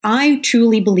I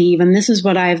truly believe, and this is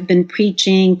what I've been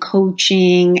preaching,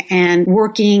 coaching, and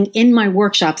working in my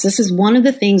workshops. This is one of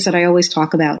the things that I always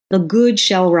talk about. The good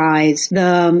shall rise.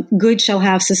 The good shall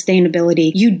have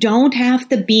sustainability. You don't have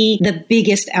to be the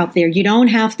biggest out there. You don't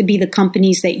have to be the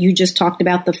companies that you just talked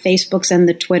about, the Facebooks and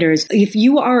the Twitters. If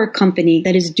you are a company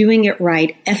that is doing it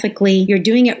right, ethically, you're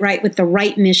doing it right with the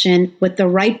right mission, with the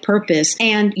right purpose,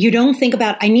 and you don't think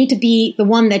about, I need to be the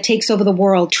one that takes over the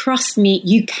world. Trust me,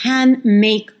 you can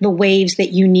make the waves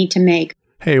that you need to make.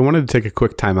 Hey, I wanted to take a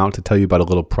quick time out to tell you about a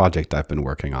little project I've been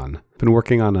working on. Been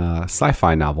working on a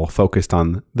sci-fi novel focused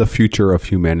on the future of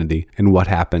humanity and what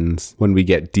happens when we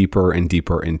get deeper and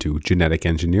deeper into genetic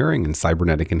engineering and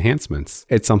cybernetic enhancements.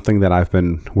 It's something that I've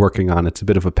been working on. It's a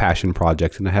bit of a passion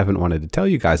project, and I haven't wanted to tell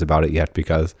you guys about it yet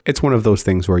because it's one of those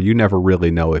things where you never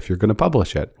really know if you're going to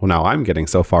publish it. Well, now I'm getting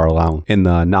so far along in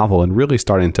the novel and really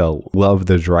starting to love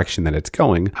the direction that it's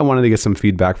going. I wanted to get some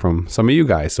feedback from some of you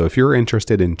guys. So if you're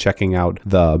interested in checking out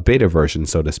the beta version,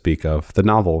 so to speak, of the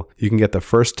novel, you can get the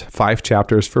first 5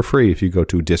 chapters for free if you go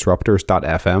to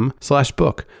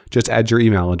disruptors.fm/book. Just add your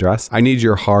email address. I need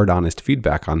your hard, honest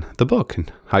feedback on the book and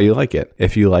how you like it,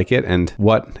 if you like it, and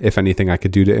what, if anything, I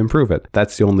could do to improve it.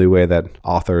 That's the only way that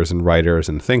authors and writers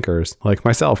and thinkers like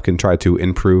myself can try to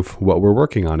improve what we're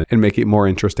working on and make it more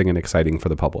interesting and exciting for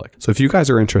the public. So if you guys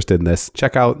are interested in this,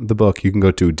 check out the book. You can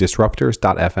go to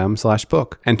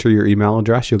disruptors.fm/book. Enter your email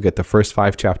address. You'll get the first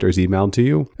 5 chapters emailed to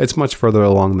you. It's much further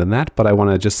along than that, but I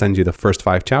want to just send you the first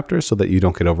 5 chapters so that you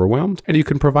don't get overwhelmed, and you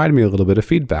can provide me a little bit of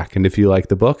feedback. And if you like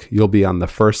the book, you'll be on the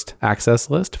first access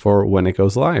list for when it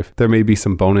goes live. There may be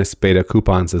some bonus beta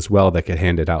coupons as well that get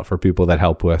handed out for people that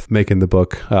help with making the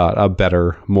book a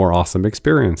better, more awesome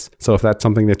experience. So if that's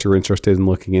something that you're interested in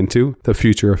looking into, the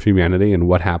future of humanity and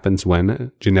what happens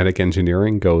when genetic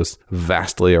engineering goes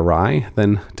vastly awry,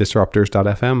 then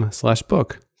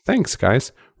disruptors.fm/book. Thanks,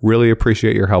 guys. Really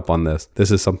appreciate your help on this. This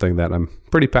is something that I'm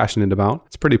pretty passionate about.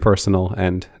 It's pretty personal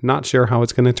and not sure how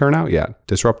it's going to turn out yet.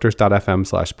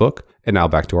 Disruptors.fm/book. And now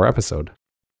back to our episode.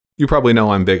 You probably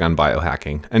know I'm big on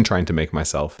biohacking and trying to make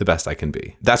myself the best I can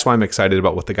be. That's why I'm excited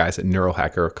about what the guys at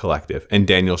Neurohacker Collective and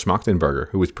Daniel Schmachtenberger,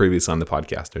 who was previously on the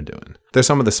podcast, are doing. They're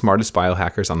some of the smartest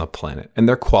biohackers on the planet, and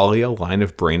their Qualia line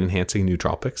of brain-enhancing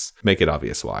nootropics make it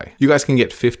obvious why. You guys can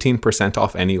get 15%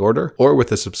 off any order, or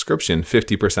with a subscription,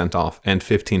 50% off and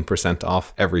 15%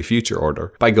 off every future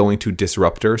order by going to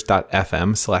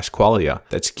disruptors.fm/Qualia.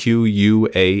 That's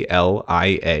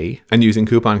QUALIA, and using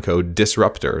coupon code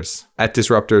DISRUPTORS. At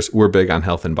Disruptors, we're big on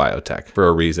health and biotech. For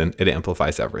a reason, it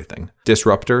amplifies everything.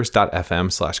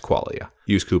 Disruptors.fm/Qualia.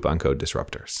 Use coupon code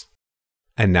DISRUPTORS.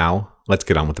 And now, let's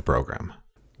get on with the program.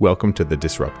 Welcome to The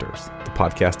Disruptors, the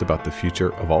podcast about the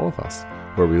future of all of us,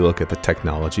 where we look at the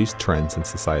technologies, trends, and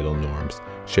societal norms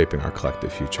shaping our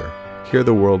collective future. Hear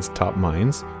the world's top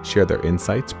minds share their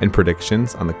insights and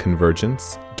predictions on the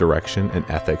convergence, direction, and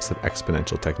ethics of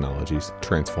exponential technologies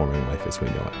transforming life as we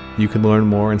know it. You can learn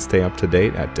more and stay up to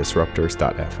date at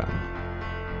disruptors.fm.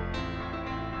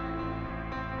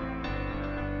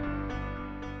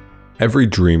 Every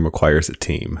dream requires a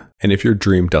team, and if your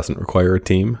dream doesn't require a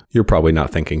team, you're probably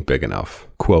not thinking big enough.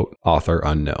 Quote, author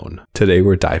unknown. Today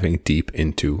we're diving deep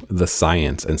into the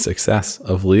science and success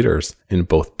of leaders in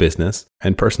both business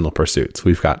and personal pursuits.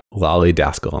 We've got Lolly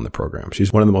Daskal on the program.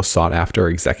 She's one of the most sought after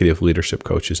executive leadership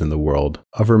coaches in the world.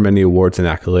 Of her many awards and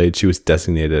accolades, she was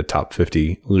designated a top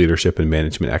 50 leadership and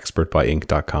management expert by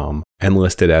Inc.com and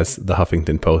listed as the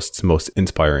Huffington Post's most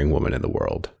inspiring woman in the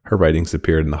world. Her writings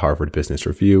appeared in the Harvard Business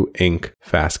Review, Inc.,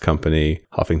 Fast Company,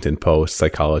 Huffington Post,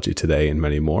 Psychology Today, and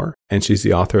many more. And she's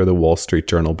the author of the Wall Street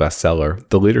Journal bestseller,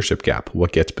 The Leadership Gap,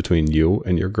 What Gets Between You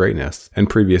and Your Greatness, and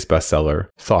previous bestseller,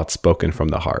 Thoughts Spoken from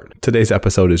the Heart. Today's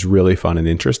episode is really fun and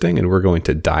interesting, and we're going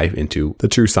to dive into the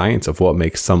true science of what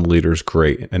makes some leaders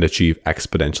great and achieve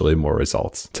exponentially more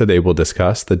results. Today we'll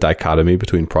discuss the dichotomy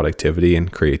between productivity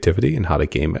and creativity and how to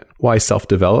game it, why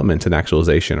self-development and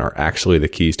actualization are actually the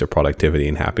keys to productivity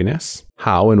and happiness,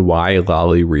 how and why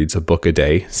Lolly reads a book a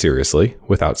day, seriously,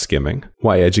 without skimming,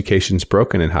 why education's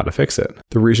broken and how to fix it,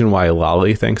 the reason why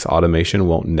Lolly thinks automation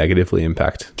won't negatively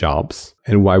impact jobs,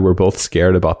 and why we're both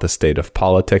scared about the state of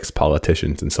politics,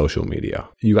 politicians, and social media.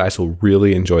 You guys will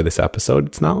really enjoy this episode.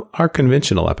 It's not our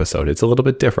conventional episode. It's a little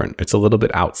bit different. It's a little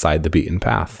bit outside the beaten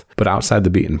path. But outside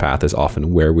the beaten path is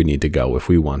often where we need to go if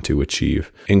we want to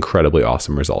achieve incredibly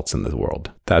awesome results in the world.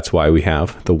 That's why we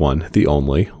have the one, the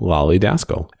only, Lolly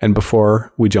Daskal. And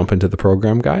before we jump into the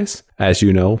program, guys, as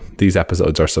you know, these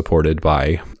episodes are supported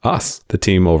by us, the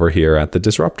team over here at The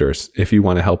Disruptors. If you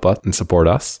want to help us and support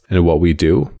us and what we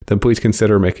do, then please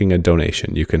consider making a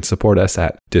donation. You can support us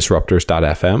at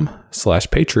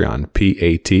disruptors.fm/Patreon,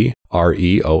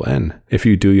 REON. If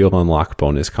you do, you'll unlock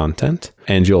bonus content,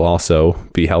 and you'll also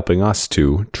be helping us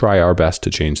to try our best to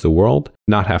change the world,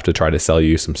 not have to try to sell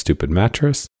you some stupid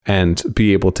mattress, and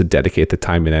be able to dedicate the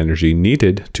time and energy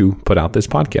needed to put out this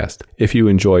podcast. If you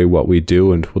enjoy what we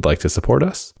do and would like to support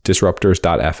us,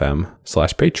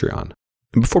 disruptors.fm/Patreon.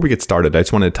 And before we get started, I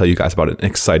just wanted to tell you guys about an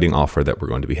exciting offer that we're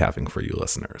going to be having for you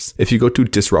listeners. If you go to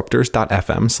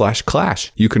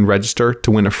disruptors.fm/clash, you can register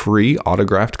to win a free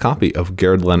autographed copy of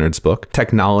Gerd Leonard's book,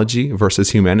 Technology versus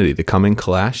Humanity, the Coming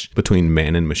Clash Between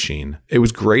Man and Machine. It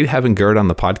was great having Gerd on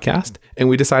the podcast, and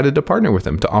we decided to partner with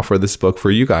him to offer this book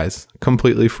for you guys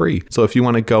completely free. So if you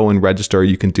want to go and register,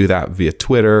 you can do that via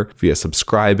Twitter, via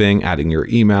subscribing, adding your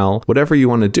email, whatever you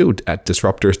want to do at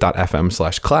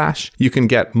disruptors.fm/clash. You can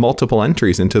get multiple entries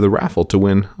into the raffle to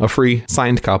win a free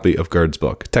signed copy of Gerd's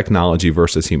book, Technology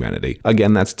versus Humanity.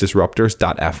 Again, that's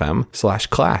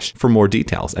disruptors.fm/clash for more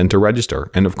details and to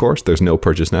register. And of course, there's no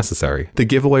purchase necessary. The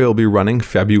giveaway will be running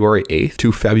February 8th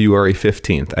to February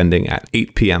 15th, ending at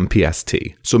 8 p.m. PST.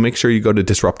 So make sure you go to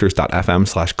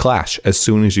disruptors.fm/clash as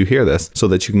soon as you hear this so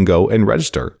that you can go and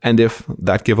register. And if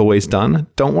that giveaway's done,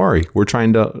 don't worry. We're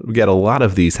trying to get a lot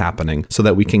of these happening so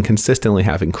that we can consistently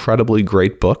have incredibly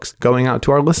great books going out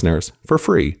to our listeners for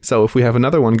free. So if we have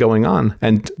another one going on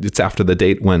and it's after the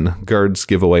date when Gerd's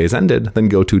giveaway is ended, then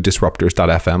go to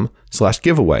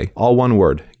disruptors.fm/giveaway. All one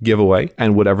word, giveaway,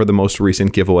 and whatever the most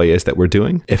recent giveaway is that we're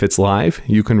doing. If it's live,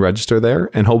 you can register there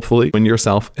and hopefully win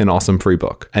yourself an awesome free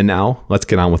book. And now let's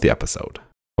get on with the episode.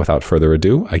 Without further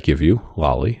ado, I give you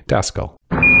Lolly Daskal.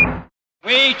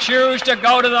 We choose to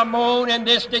go to the moon in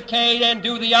this decade and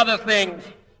do the other things,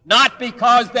 not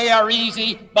because they are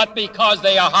easy, but because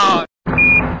they are hard.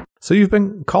 So you've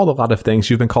been called a lot of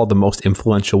things. You've been called the most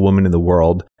influential woman in the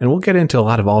world, and we'll get into a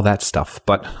lot of all that stuff.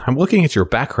 But I'm looking at your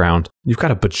background. You've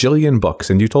got a bajillion books,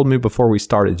 and you told me before we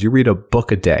started you read a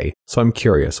book a day. So I'm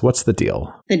curious, what's the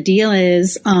deal? The deal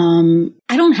is, I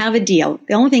don't have a deal.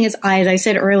 The only thing is, as I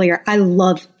said earlier, I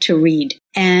love to read.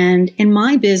 And in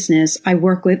my business, I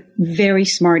work with very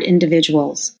smart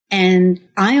individuals. And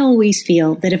I always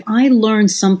feel that if I learn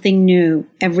something new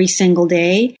every single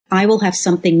day, I will have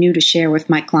something new to share with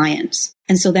my clients.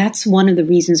 And so that's one of the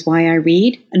reasons why I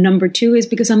read. And number two is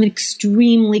because I'm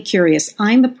extremely curious.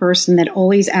 I'm the person that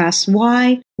always asks,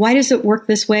 why? Why does it work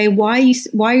this way? Why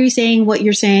are you saying what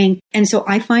you're saying? And so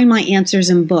I find my answers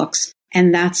in books.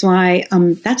 And that's why,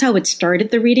 that's how it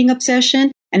started, the reading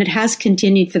obsession. And it has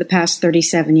continued for the past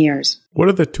 37 years. What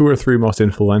are the 2 or 3 most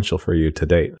influential for you to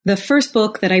date? The first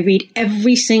book that I read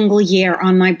every single year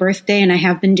on my birthday, and I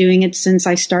have been doing it since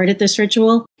I started this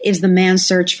ritual, is The Man's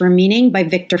Search for Meaning by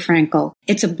Viktor Frankl.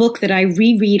 It's a book that I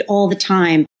reread all the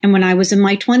time. And when I was in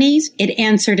my 20s, it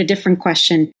answered a different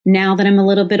question. Now that I'm a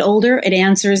little bit older, it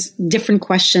answers different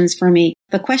questions for me.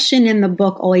 The question in the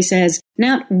book always says,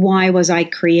 not why was I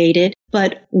created,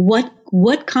 but what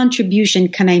contribution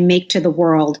can I make to the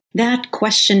world? That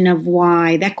question of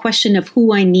why, that question of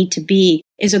who I need to be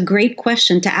is a great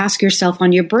question to ask yourself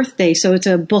on your birthday. So it's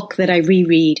a book that I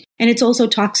reread. And it also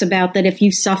talks about that if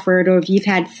you've suffered or if you've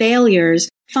had failures,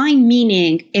 find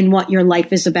meaning in what your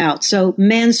life is about. So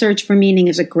Man's Search for Meaning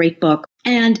is a great book.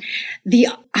 And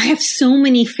I have so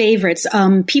many favorites.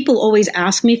 People always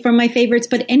ask me for my favorites,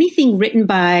 but anything written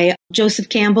by Joseph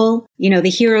Campbell, The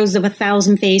Heroes of a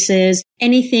Thousand Faces,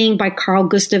 anything by Carl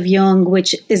Gustav Jung,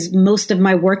 which is most of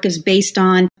my work is based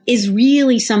on, is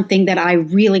really something that I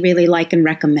really, really like and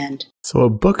recommend. So a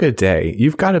book a day,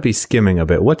 you've got to be skimming a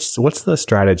bit. What's the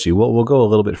strategy? We'll go a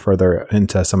little bit further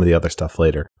into some of the other stuff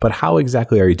later. But how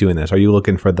exactly are you doing this? Are you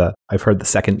looking for I've heard the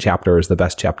second chapter is the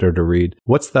best chapter to read.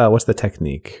 What's the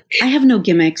technique? I have no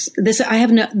gimmicks. This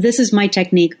is my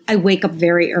technique. I wake up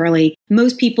very early.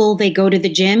 Most people, they go to the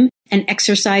gym and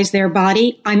exercise their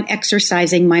body. I'm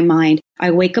exercising my mind.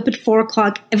 I wake up at 4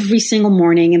 o'clock every single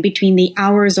morning, and between the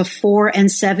hours of 4 and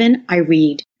 7, I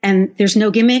read. And there's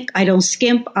no gimmick. I don't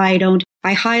skimp. I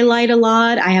highlight a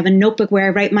lot. I have a notebook where I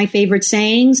write my favorite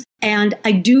sayings, and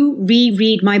I do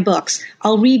reread my books.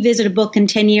 I'll revisit a book in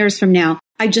 10 years from now.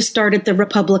 I just started The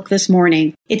Republic this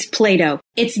morning. It's Plato.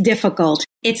 It's difficult.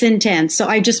 It's intense. So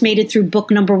I just made it through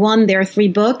book number 1. There are 3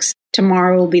 books.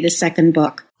 Tomorrow will be the second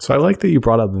book. So I like that you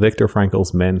brought up Viktor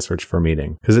Frankl's Man's Search for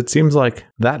Meaning, because it seems like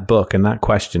that book and that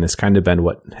question has kind of been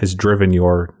what has driven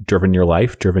your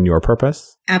life, driven your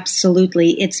purpose.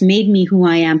 Absolutely. It's made me who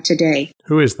I am today.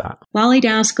 Who is that? Lolly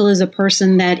Daskal is a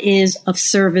person that is of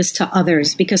service to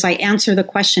others because I answer the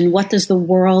question, what does the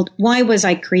world, why was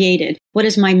I created? What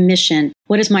is my mission?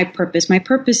 What is my purpose? My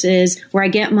purpose is where I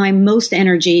get my most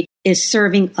energy is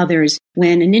serving others.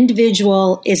 When an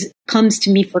individual comes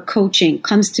to me for coaching,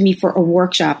 comes to me for a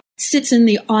workshop, sits in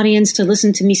the audience to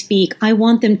listen to me speak, I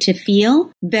want them to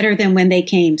feel better than when they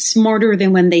came, smarter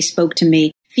than when they spoke to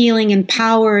me, feeling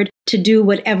empowered to do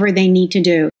whatever they need to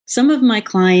do. Some of my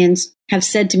clients have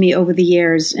said to me over the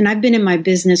years, and I've been in my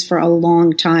business for a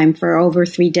long time, for over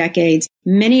 3 decades,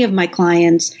 many of my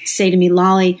clients say to me,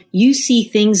 Lolly, you see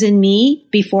things in me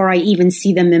before I even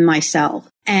see them in myself.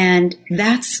 And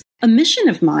that's a mission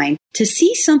of mine, to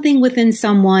see something within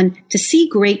someone, to see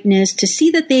greatness, to see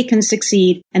that they can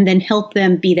succeed, and then help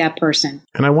them be that person.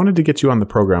 And I wanted to get you on the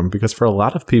program because for a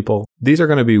lot of people, these are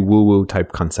going to be woo-woo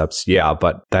type concepts. Yeah,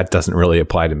 but that doesn't really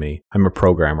apply to me. I'm a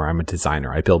programmer. I'm a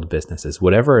designer. I build businesses,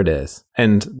 whatever it is.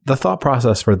 And the thought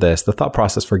process for this, the thought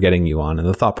process for getting you on, and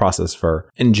the thought process for,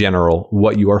 in general,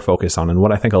 what you are focused on, and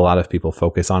what I think a lot of people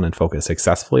focus on and focus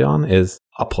successfully on is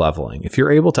up-leveling. If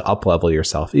you're able to up-level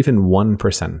yourself, even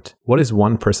 1%, what is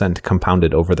 1%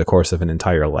 compounded over the course of an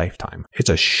entire lifetime? It's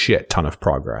a shit ton of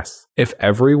progress. If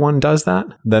everyone does that,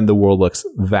 then the world looks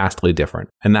vastly different.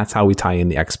 And that's how we tie in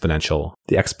the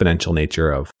exponential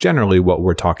nature of generally what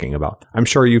we're talking about. I'm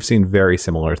sure you've seen very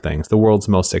similar things. The world's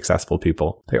most successful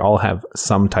people, they all have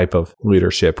some type of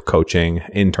leadership, coaching,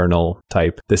 internal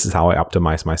type, this is how I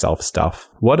optimize myself stuff.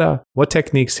 What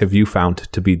techniques have you found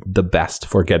to be the best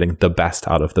for getting the best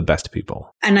out of the best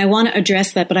people? And I want to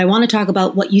address that, but I want to talk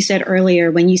about what you said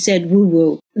earlier when you said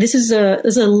woo-woo. This is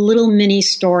a little mini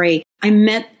story.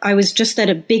 I was just at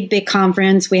a big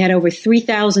conference. We had over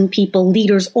 3,000 people,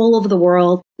 leaders all over the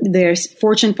world. There's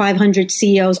Fortune 500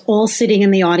 CEOs all sitting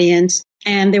in the audience.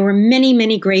 And there were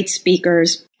many great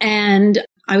speakers. And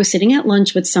I was sitting at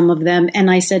lunch with some of them.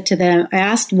 And I said to them, I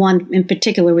asked one in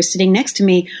particular was sitting next to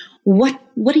me, what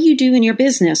do you do in your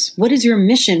business? What is your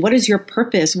mission? What is your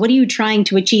purpose? What are you trying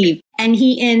to achieve? And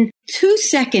he, in 2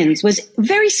 seconds, was a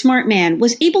very smart man,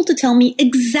 was able to tell me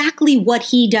exactly what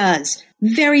he does.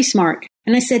 Very smart.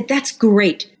 And I said, that's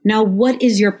great. Now, what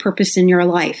is your purpose in your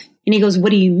life? And he goes, what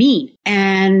do you mean?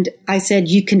 And I said,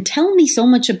 you can tell me so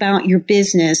much about your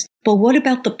business, but what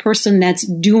about the person that's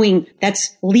leading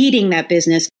that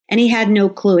business? And he had no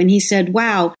clue. And he said,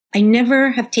 wow, I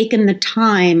never have taken the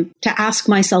time to ask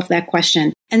myself that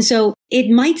question. And so it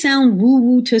might sound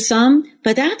woo-woo to some,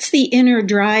 but that's the inner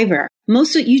driver.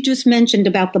 Most of you just mentioned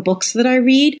about the books that I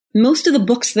read. Most of the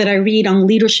books that I read on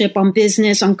leadership, on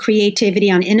business, on creativity,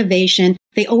 on innovation,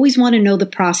 they always want to know the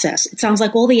process. It sounds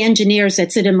like all the engineers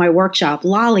that sit in my workshop,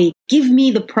 Lolly, give me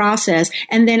the process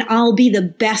and then I'll be the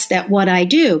best at what I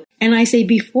do. And I say,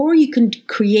 before you can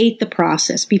create the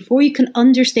process, before you can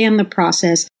understand the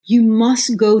process, you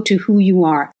must go to who you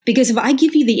are. Because if I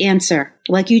give you the answer,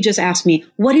 like you just asked me,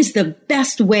 what is the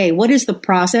best way? What is the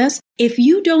process? If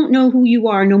you don't know who you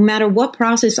are, no matter what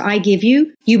process I give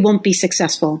you, you won't be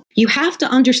successful. You have to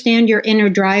understand your inner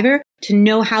driver to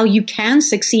know how you can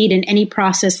succeed in any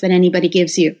process that anybody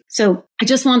gives you. So I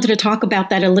just wanted to talk about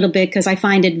that a little bit because I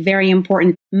find it very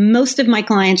important. Most of my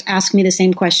clients ask me the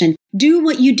same question. Do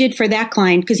what you did for that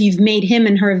client because you've made him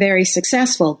and her very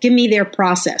successful. Give me their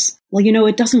process. Well,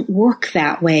 it doesn't work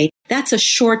that way. That's a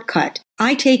shortcut.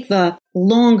 I take the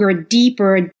longer, deep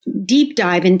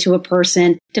dive into a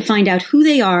person to find out who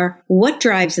they are, what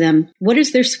drives them, what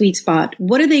is their sweet spot,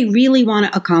 what do they really want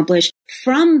to accomplish.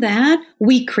 From that,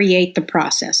 we create the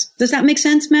process. Does that make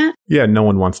sense, Matt? Yeah, no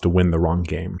one wants to win the wrong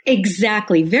game.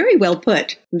 Exactly. Very well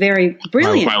put. Very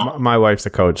brilliant. My wife's a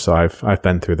coach, so I've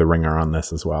been through the ringer on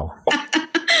this as well.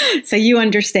 So you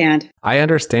understand. I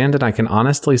understand, and I can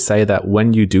honestly say that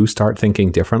when you do start thinking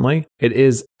differently, it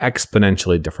is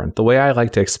exponentially different. The way I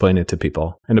like to explain it to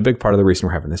people, and a big part of the reason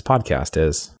we're having this podcast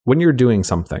is, when you're doing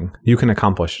something, you can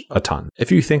accomplish a ton.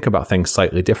 If you think about things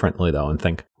slightly differently, though, and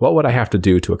think, what would I have to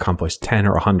do to accomplish 10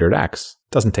 or 100x?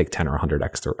 It doesn't take 10 or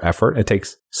 100x effort. It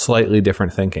takes slightly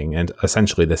different thinking and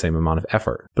essentially the same amount of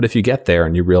effort. But if you get there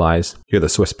and you realize you're the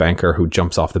Swiss banker who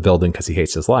jumps off the building because he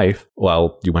hates his life,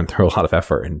 well, you went through a lot of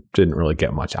effort and didn't really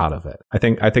get much out of it. I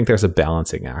think there's a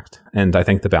balancing act, and I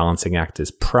think the balancing act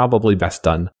is probably best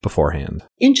done beforehand.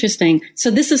 Interesting.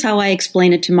 So this is how I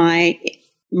explain it to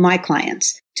my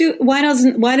clients. Why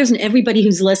doesn't everybody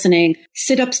who's listening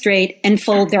sit up straight and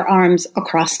fold their arms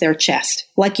across their chest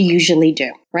like you usually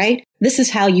do, right? This is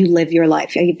how you live your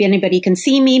life. If anybody can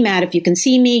see me, Matt, if you can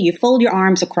see me, you fold your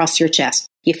arms across your chest.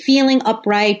 You're feeling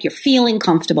upright. You're feeling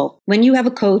comfortable. When you have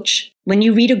a coach, when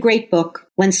you read a great book,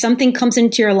 when something comes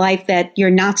into your life that you're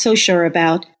not so sure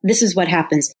about, this is what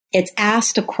happens. It's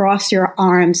asked to cross your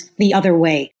arms the other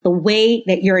way, the way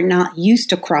that you're not used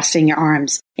to crossing your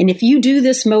arms. And if you do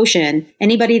this motion,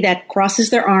 anybody that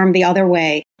crosses their arm the other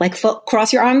way, Like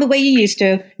cross your arm the way you used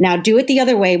to. Now do it the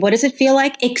other way. What does it feel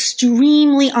like?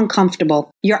 Extremely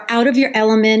uncomfortable. You're out of your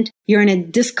element. You're in a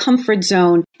discomfort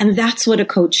zone. And that's what a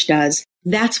coach does.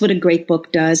 That's what a great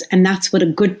book does. And that's what a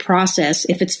good process,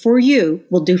 if it's for you,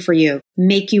 will do for you.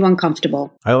 Make you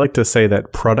uncomfortable. I like to say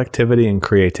that productivity and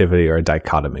creativity are a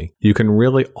dichotomy. You can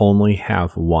really only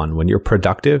have one. When you're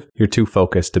productive, you're too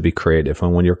focused to be creative.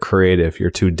 And when you're creative,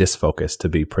 you're too disfocused to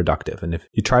be productive. And if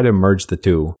you try to merge the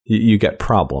two, you get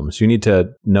problems. You need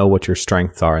to know what your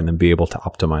strengths are and then be able to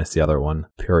optimize the other one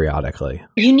periodically.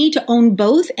 You need to own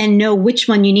both and know which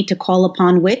one you need to call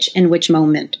upon which and which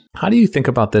moment. How do you think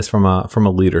about this from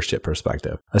a leadership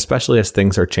perspective, especially as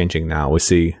things are changing now? We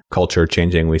see culture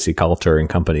changing, we see culture in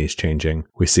companies changing,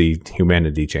 we see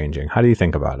humanity changing. How do you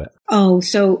think about it? Oh,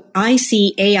 so I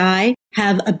see AI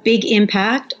have a big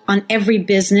impact on every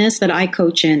business that I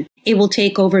coach in. It will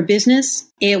take over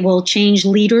business. It will change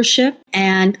leadership.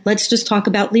 And let's just talk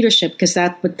about leadership because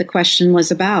that's what the question was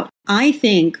about. I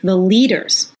think the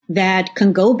leaders that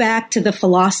can go back to the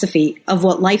philosophy of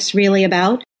what life's really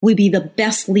about will be the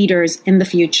best leaders in the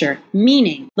future,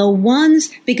 meaning the ones,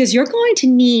 because you're going to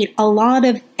need a lot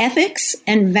of ethics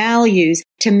and values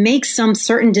to make some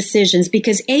certain decisions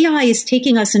because AI is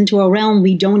taking us into a realm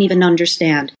we don't even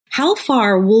understand. How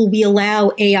far will we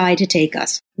allow AI to take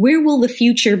us? Where will the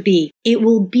future be? It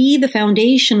will be the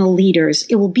foundational leaders.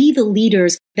 It will be the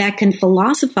leaders that can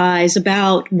philosophize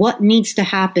about what needs to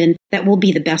happen that will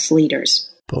be the best leaders.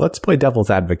 But let's play devil's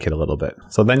advocate a little bit.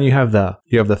 So then you have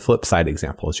the flip side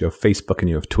examples. You have Facebook and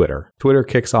you have Twitter. Twitter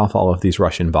kicks off all of these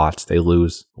Russian bots. They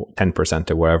lose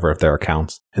 10% or whatever of their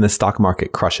accounts, and the stock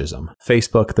market crushes them.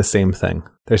 Facebook, the same thing.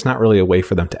 There's not really a way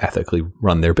for them to ethically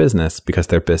run their business because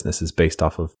their business is based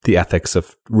off of the ethics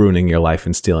of ruining your life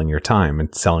and stealing your time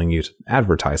and selling you to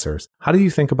advertisers. How do you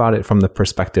think about it from the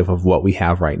perspective of what we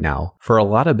have right now? For a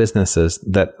lot of businesses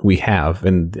that we have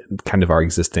in kind of our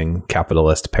existing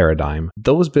capitalist paradigm,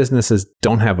 those businesses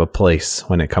don't have a place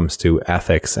when it comes to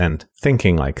ethics and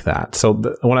thinking like that. So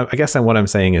what I'm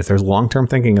saying is there's long-term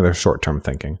thinking and there's short-term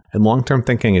thinking. And long-term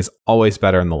thinking is always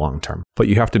better in the long term. But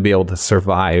you have to be able to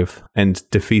survive and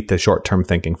defeat the short-term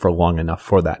thinking for long enough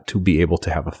for that to be able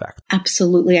to have effect.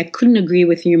 Absolutely. I couldn't agree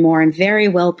with you more, and very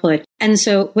well put. And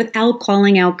so without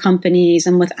calling out companies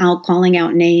and without calling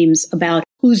out names about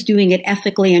who's doing it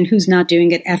ethically and who's not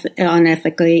doing it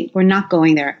unethically, we're not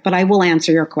going there. But I will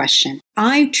answer your question.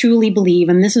 I truly believe,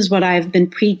 and this is what I've been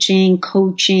preaching,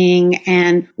 coaching,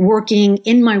 and working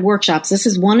in my workshops. This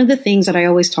is one of the things that I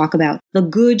always talk about. The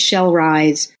good shall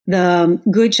rise. The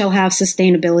good shall have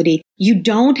sustainability. You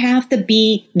don't have to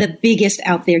be the biggest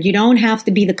out there. You don't have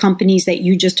to be the companies that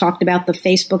you just talked about, the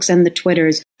Facebooks and the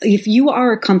Twitters. If you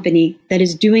are a company that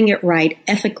is doing it right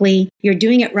ethically, you're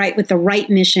doing it right with the right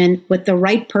mission, with the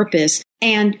right purpose,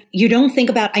 and you don't think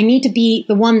about, I need to be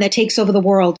the one that takes over the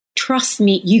world. Trust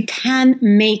me, you can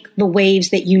make the waves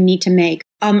that you need to make.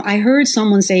 I heard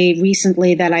someone say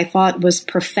recently that I thought was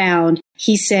profound.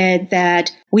 He said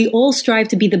that we all strive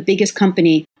to be the biggest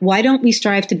company. Why don't we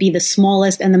strive to be the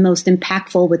smallest and the most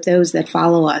impactful with those that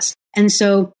follow us? And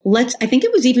so I think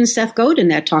it was even Seth Godin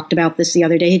that talked about this the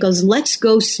other day. He goes, let's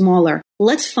go smaller.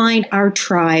 Let's find our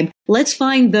tribe. Let's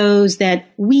find those that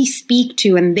we speak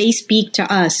to and they speak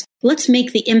to us. Let's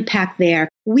make the impact there.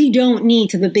 We don't need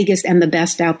to the biggest and the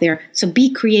best out there. So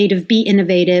be creative, be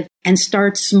innovative, and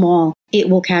start small. It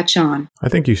will catch on. I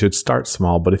think you should start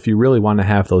small, but if you really want to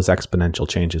have those exponential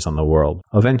changes on the world,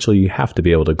 eventually you have to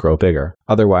be able to grow bigger.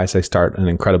 Otherwise, I start an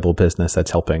incredible business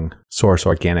that's helping source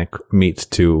organic meat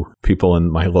to people in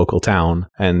my local town.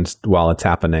 And while it's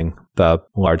happening, the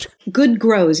large good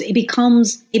grows. It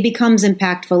becomes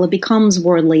impactful. It becomes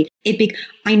worldly.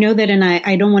 I know that, and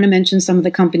I don't want to mention some of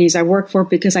the companies I work for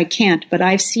because I can't, but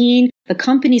I've seen the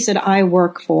companies that I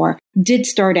work for did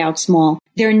start out small.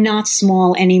 They're not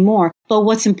small anymore. But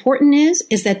what's important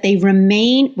is that they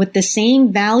remain with the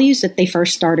same values that they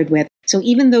first started with. So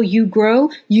even though you grow,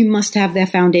 you must have that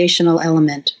foundational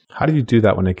element. How do you do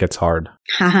that when it gets hard?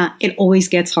 It always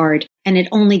gets hard, and it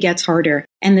only gets harder.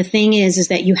 And the thing is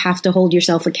that you have to hold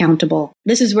yourself accountable.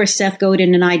 This is where Seth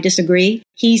Godin and I disagree.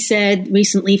 He said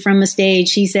recently from a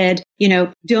stage, he said,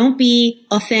 don't be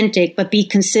authentic, but be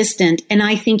consistent. And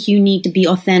I think you need to be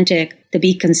authentic to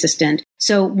be consistent.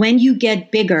 So when you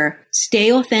get bigger,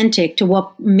 stay authentic to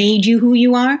what made you who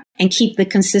you are and keep the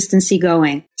consistency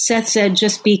going. Seth said,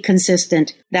 just be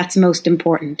consistent. That's most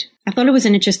important. I thought it was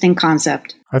an interesting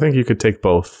concept. I think you could take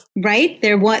both. Right?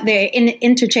 They're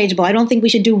interchangeable. I don't think we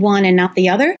should do one and not the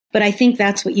other, but I think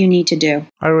that's what you need to do.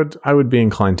 I would be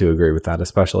inclined to agree with that,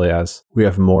 especially as we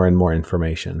have more and more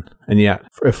information. And yet,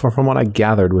 from what I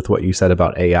gathered with what you said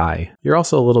about AI, you're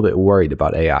also a little bit worried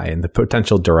about AI and the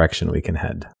potential direction we can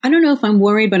head. I don't know if I'm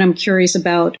worried, but I'm curious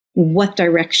about what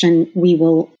direction we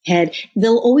will head.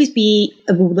 There'll always be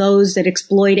those that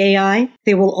exploit AI.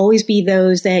 There will always be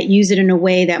those that use it in a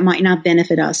way that might not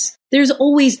benefit us. There's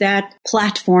always that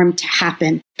platform to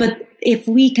happen. But if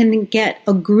we can get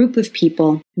a group of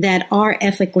people that are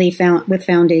ethically with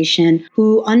foundation,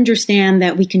 who understand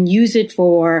that we can use it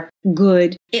for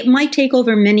good, it might take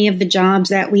over many of the jobs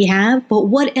that we have, but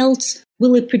what else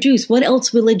will it produce? What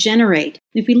else will it generate?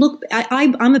 If we look,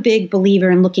 I'm a big believer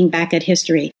in looking back at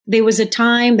history. There was a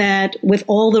time that with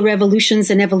all the revolutions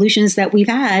and evolutions that we've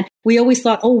had, we always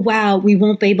thought, oh, wow, we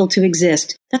won't be able to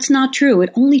exist. That's not true.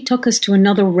 It only took us to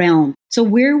another realm. So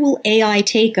where will AI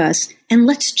take us? And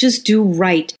let's just do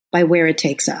right by where it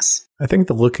takes us. I think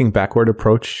the looking backward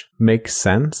approach makes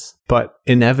sense, but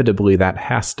inevitably that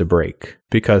has to break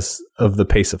because of the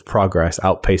pace of progress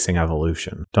outpacing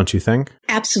evolution. Don't you think?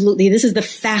 Absolutely. This is the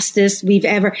fastest we've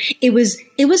ever. It was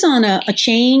on a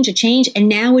change, and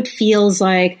now it feels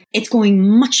like it's going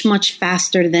much, much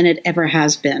faster than it ever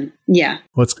has been. Yeah.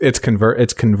 Well, it's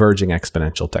converging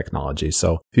exponential technology.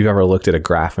 So if you've ever looked at a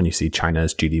graph and you see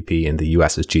China's GDP and the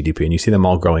US's GDP and you see them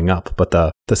all growing up, but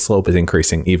the slope is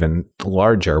increasing even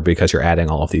larger because you're adding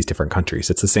all of these different countries.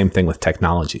 It's the same thing with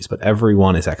technologies, but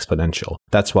everyone is exponential.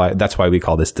 That's why we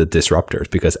call this the disruptors,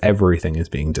 because everything is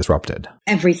being disrupted.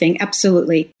 Everything,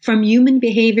 absolutely. From human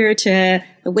behavior to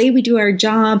the way we do our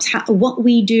jobs, what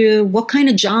we do, what kind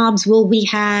of jobs will we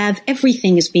have,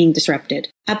 everything is being disrupted.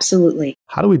 Absolutely.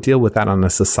 How do we deal with that on a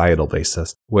societal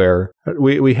basis, where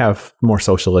we have more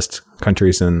socialist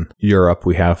countries in Europe,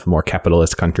 we have more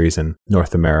capitalist countries in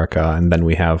North America, and then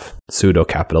we have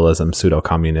pseudo-capitalism,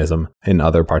 pseudo-communism in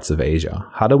other parts of Asia?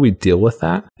 How do we deal with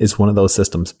that? Is one of those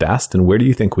systems best, and where do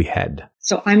you think we head?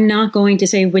 So I'm not going to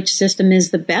say which system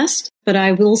is the best, but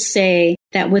I will say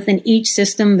that within each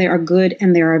system, there are good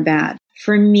and there are bad.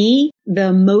 For me,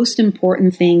 the most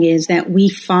important thing is that we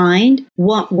find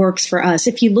what works for us.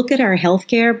 If you look at our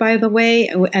healthcare, by the way,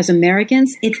 as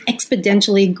Americans, it's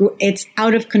exponentially, it's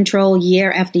out of control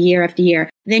year after year after year.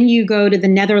 Then you go to the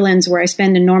Netherlands, where I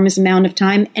spend an enormous amount of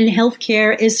time, and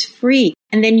healthcare is free.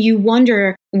 And then you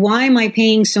wonder, why am I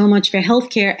paying so much for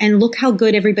healthcare? And look how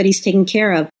good everybody's taken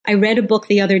care of. I read a book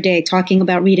the other day talking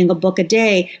about reading a book a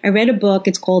day. I read a book.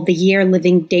 It's called The Year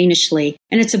Living Danishly.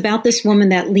 And it's about this woman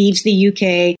that leaves the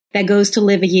UK, that goes to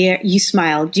live a year. You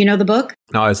smiled. Do you know the book?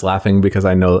 No, I was laughing because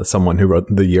I know someone who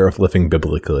wrote The Year of Living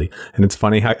Biblically. And it's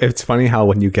funny how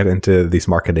when you get into these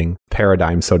marketing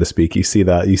paradigms, so to speak, you see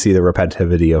the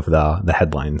repetitivity of the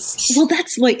headlines. Well,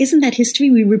 that's like, isn't that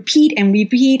history? We repeat and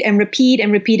repeat and repeat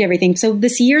and repeat everything. So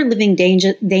this Year Living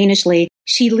Danishly,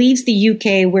 she leaves the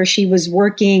UK where she was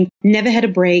working, never had a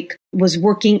break, was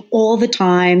working all the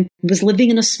time, was living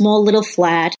in a small little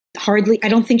flat. I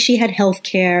don't think she had health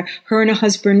care. Her and her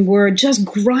husband were just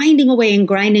grinding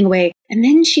away. And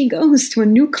then she goes to a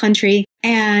new country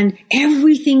and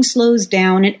everything slows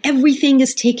down and everything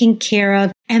is taken care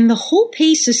of. And the whole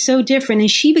pace is so different. And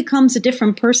she becomes a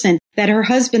different person. That her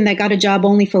husband that got a job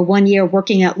only for 1 year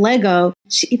working at Lego,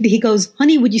 he goes,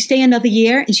 honey, would you stay another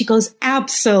year? And she goes,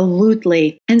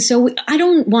 absolutely. And so I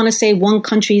don't want to say one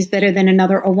country is better than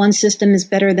another or one system is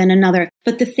better than another.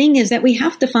 But the thing is that we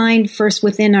have to find first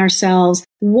within ourselves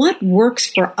what works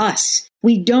for us.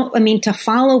 To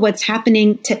follow what's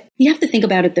happening, you have to think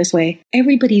about it this way.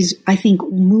 Everybody's, I think,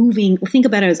 moving. Think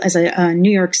about it as a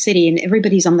New York City, and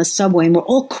everybody's on the subway, and we're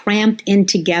all cramped in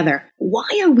together. Why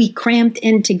are we cramped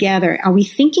in together? Are we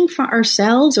thinking for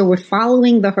ourselves, or we're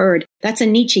following the herd? That's a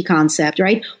Nietzsche concept,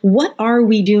 right? What are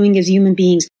we doing as human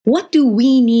beings? What do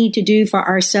we need to do for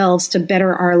ourselves to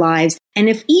better our lives? And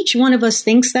if each one of us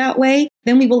thinks that way,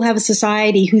 then we will have a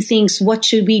society who thinks, what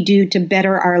should we do to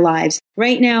better our lives?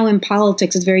 Right now in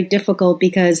politics, it's very difficult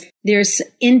because there's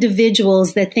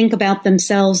individuals that think about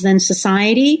themselves than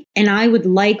society. And I would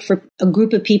like for a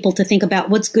group of people to think about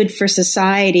what's good for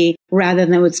society rather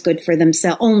than what's good for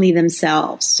only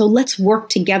themselves. So let's work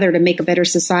together to make a better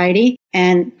society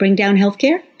and bring down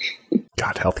healthcare.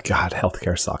 God,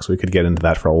 healthcare sucks. We could get into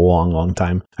that for a long, long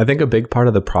time. I think a big part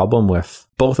of the problem with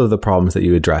both of the problems that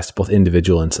you addressed, both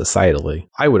individual and societally,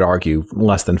 I would argue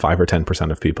less than 5 or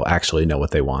 10% of people actually know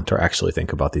what they want or actually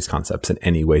think about these concepts in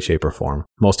any way, shape, or form.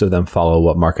 Most of them follow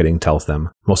what marketing tells them.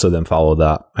 Most of them follow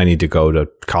I need to go to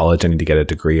college, I need to get a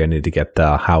degree, I need to get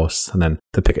the house, and then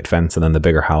the picket fence, and then the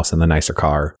bigger house, and the nicer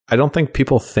car. I don't think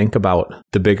people think about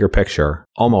the bigger picture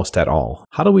almost at all.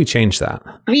 How do we change that?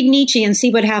 Read Nietzsche and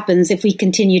see what happens if we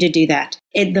continue to do that.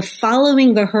 The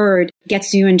following the herd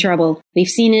gets you in trouble. We've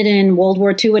seen it in World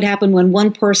War II. What happened when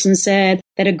one person said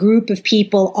that a group of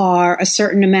people are a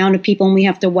certain amount of people and we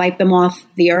have to wipe them off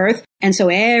the earth. And so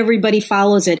everybody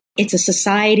follows it. It's a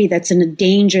society that's in a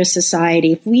dangerous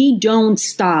society. If we don't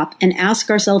stop and ask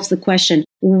ourselves the question,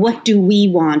 what do we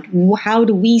want? How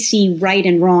do we see right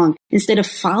and wrong? Instead of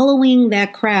following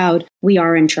that crowd, we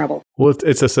are in trouble. Well,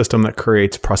 it's a system that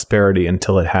creates prosperity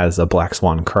until it has a black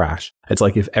swan crash. It's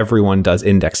like if everyone does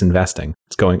index investing,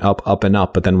 it's going up, up, and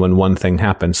up. But then when one thing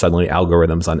happens, suddenly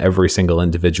algorithms on every single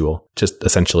individual just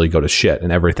essentially go to shit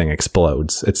and everything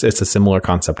explodes. It's a similar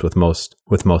concept with most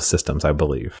systems, I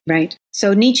believe. Right.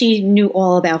 So Nietzsche knew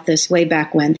all about this way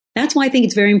back when. That's why I think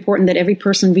it's very important that every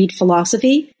person read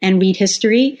philosophy and read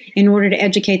history in order to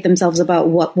educate themselves about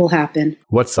what will happen.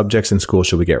 What subjects in school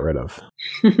should we get rid of?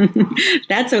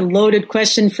 That's a loaded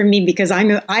question for me because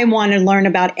I want to learn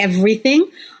about everything.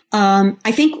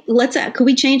 I think could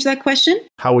we change that question?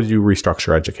 How would you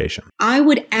restructure education? I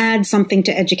would add something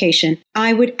to education.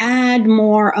 I would add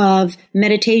more of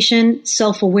meditation,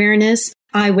 self-awareness.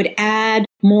 I would add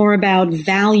more about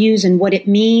values and what it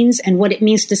means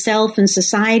to self and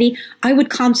society. I would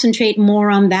concentrate more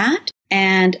on that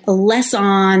and less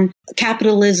on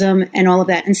capitalism and all of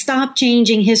that, and stop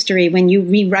changing history when you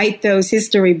rewrite those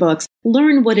history books.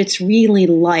 Learn what it's really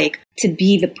like to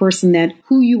be the person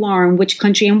who you are in which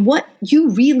country and what you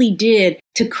really did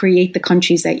to create the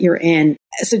countries that you're in.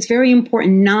 So it's very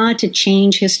important not to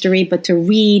change history, but to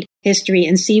read history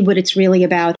and see what it's really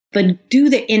about, but do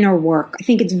the inner work. I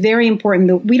think it's very important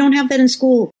that we don't have that in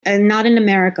school and not in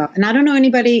America. And I don't know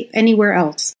anybody anywhere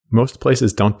else. Most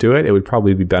places don't do it. It would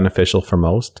probably be beneficial for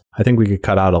most. I think we could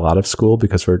cut out a lot of school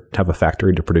because we have a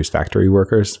factory to produce factory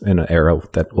workers in an era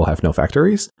that will have no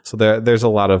factories. So there's a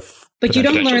lot of... But you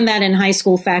don't learn that in high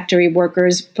school, factory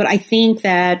workers. But I think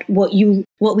that what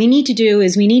we need to do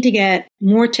is we need to get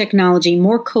more technology,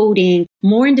 more coding,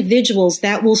 more individuals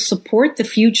that will support the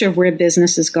future of where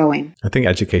business is going. I think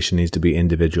education needs to be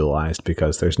individualized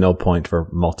because there's no point for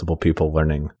multiple people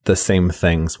learning the same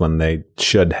things when they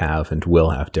should have and will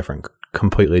have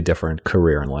completely different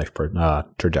career and life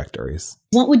trajectories.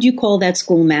 What would you call that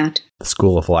school, Matt? The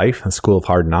school of life, a school of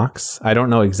hard knocks. I don't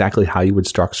know exactly how you would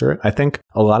structure it. I think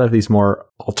a lot of these more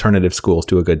alternative schools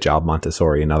do a good job,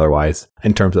 Montessori and otherwise,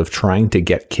 in terms of trying to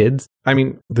get kids. I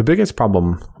mean,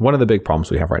 one of the big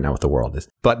problems we have right now with the world is,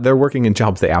 but they're working in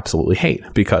jobs they absolutely hate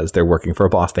because they're working for a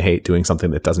boss they hate, doing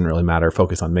something that doesn't really matter,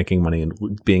 focus on making money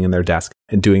and being in their desk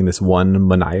and doing this one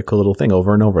maniacal little thing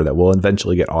over and over that will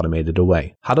eventually get automated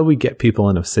away. How do we get people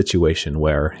in a situation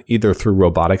where either through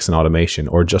robotics and automation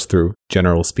or just through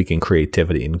general speaking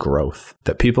creativity and growth,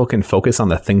 that people can focus on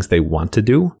the things they want to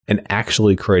do and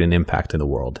actually create an impact in the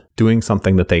world, doing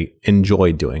something that they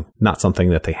enjoy doing, not something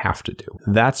that they have to do?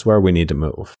 That's where we need to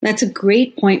move. That's a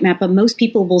great point, Matt, but most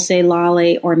people will say,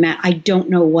 Lale or Matt, I don't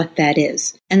know what that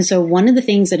is. And so one of the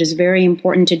things that is very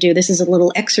important to do, this is a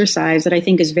little exercise that I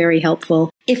think is very helpful.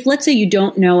 If let's say you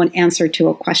don't know an answer to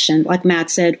a question, like Matt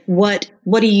said, what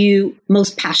are you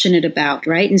most passionate about,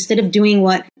 right? Instead of doing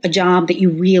a job that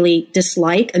you really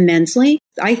dislike immensely,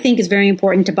 I think it's very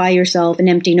important to buy yourself an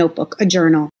empty notebook, a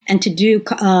journal, and to do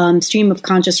stream of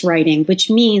conscious writing, which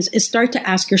means is start to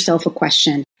ask yourself a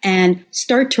question and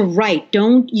start to write.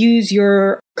 Don't use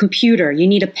your computer. You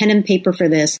need a pen and paper for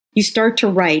this. You start to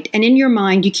write, and in your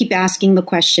mind, you keep asking the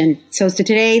question. So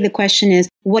today, the question is,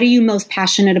 what are you most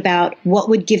passionate about? What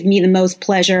would give me the most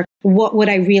pleasure? What would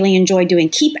I really enjoy doing?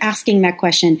 Keep asking that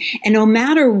question. And no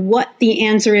matter what the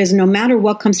answer is, no matter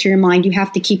what comes to your mind, you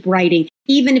have to keep writing.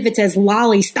 Even if it says,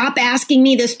 Lolly, stop asking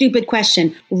me this stupid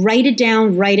question. Write it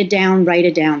down, write it down, write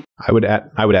it down. I would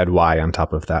add why on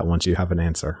top of that once you have an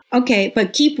answer. Okay,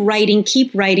 but keep writing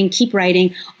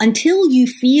until you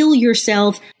feel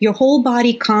yourself, your whole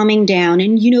body calming down.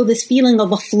 And this feeling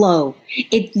of a flow.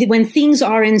 When things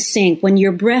are in sync, when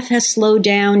your breath has slowed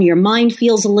down, your mind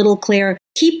feels a little clearer.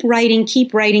 Keep writing.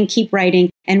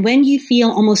 And when you feel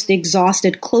almost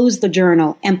exhausted, close the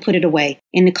journal and put it away.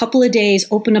 In a couple of days,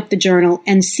 open up the journal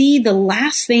and see the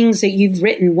last things that you've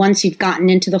written once you've gotten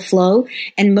into the flow.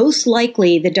 And most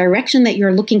likely the direction that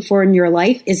you're looking for in your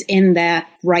life is in that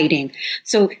writing.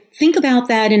 So think about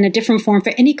that in a different form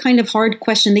for any kind of hard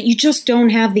question that you just don't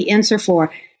have the answer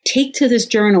for. take to this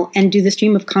journal and do the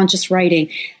stream of conscious writing.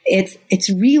 It's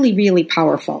really, really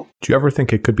powerful. Do you ever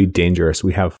think it could be dangerous?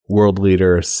 We have world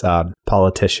leaders,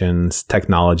 politicians,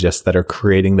 technologists that are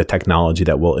creating the technology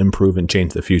that will improve and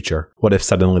change the future. What if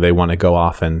suddenly they want to go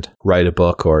off and write a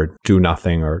book or do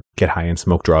nothing or get high and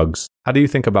smoke drugs? How do you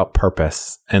think about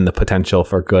purpose and the potential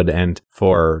for good and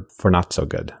for not so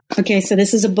good? Okay, so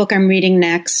this is a book I'm reading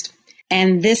next.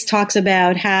 And this talks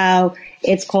about how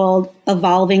it's called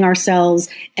Evolving Ourselves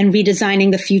and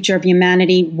Redesigning the Future of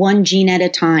Humanity, One Gene at a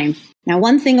Time. Now,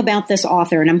 one thing about this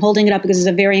author, and I'm holding it up because it's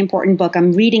a very important book.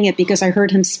 I'm reading it because I heard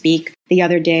him speak the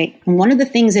other day. And one of the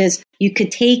things is you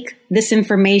could take this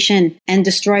information and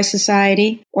destroy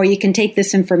society, or you can take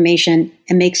this information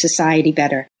and make society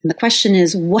better. And the question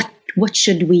is, what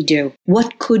should we do?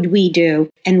 What could we do?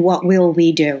 And what will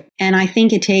we do? And I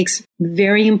think it takes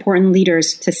very important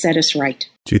leaders to set us right.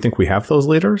 Do you think we have those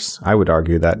leaders? I would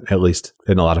argue that at least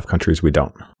in a lot of countries we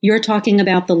don't. You're talking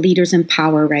about the leaders in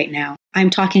power right now. I'm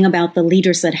talking about the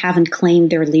leaders that haven't claimed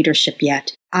their leadership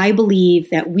yet. I believe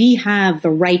that we have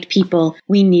the right people.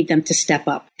 We need them to step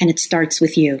up. And it starts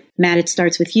with you. Matt, it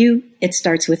starts with you. It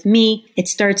starts with me. It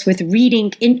starts with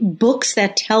reading in books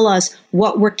that tell us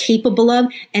what we're capable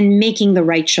of and making the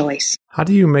right choice. How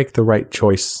do you make the right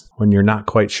choice when you're not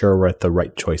quite sure what the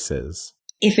right choice is?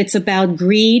 If it's about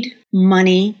greed,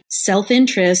 money,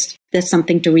 self-interest, that's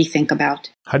something to rethink about.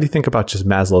 How do you think about just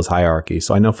Maslow's hierarchy?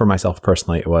 So I know for myself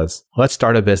personally, it was, let's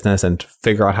start a business and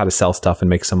figure out how to sell stuff and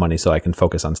make some money so I can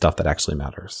focus on stuff that actually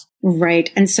matters.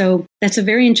 Right. And so that's a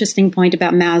very interesting point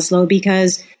about Maslow,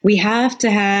 because we have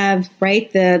to have,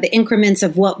 right, the increments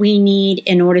of what we need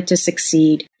in order to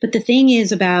succeed. But the thing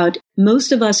is about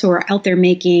most of us who are out there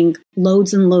making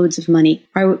loads and loads of money,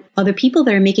 are the people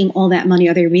that are making all that money,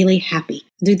 are they really happy?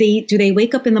 Do they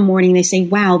wake up in the morning and they say,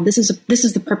 wow, this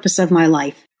is the purpose of my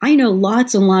life? I know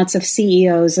lots and lots of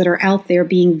CEOs that are out there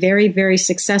being very, very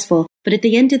successful, but at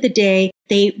the end of the day,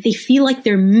 they feel like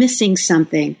they're missing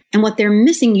something. And what they're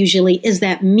missing usually is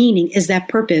that meaning, is that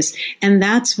purpose. And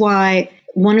that's why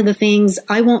one of the things,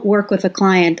 I won't work with a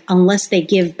client unless they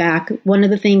give back. One of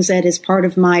the things that is part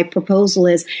of my proposal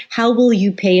is, how will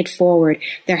you pay it forward?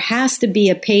 There has to be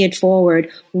a pay it forward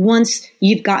once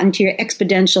you've gotten to your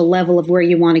exponential level of where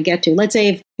you want to get to. Let's say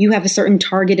if you have a certain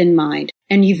target in mind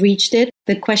and you've reached it,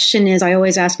 the question is, I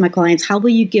always ask my clients, how will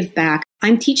you give back?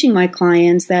 I'm teaching my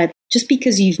clients that just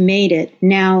because you've made it,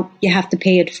 now you have to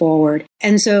pay it forward.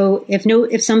 And so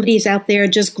if somebody's out there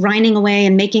just grinding away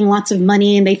and making lots of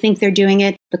money and they think they're doing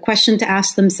it, the question to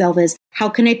ask themselves is, how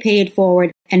can I pay it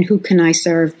forward and who can I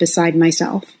serve beside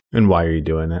myself? And why are you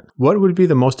doing it? What would be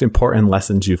the most important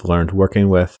lessons you've learned working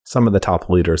with some of the top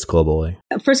leaders globally?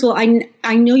 First of all,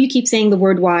 I know you keep saying the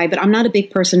word why, but I'm not a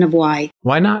big person of why.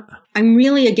 Why not? I'm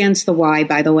really against the why,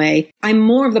 by the way. I'm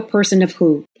more of the person of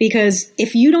who. Because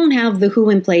if you don't have the who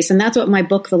in place, and that's what my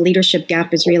book, The Leadership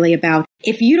Gap, is really about.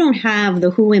 If you don't have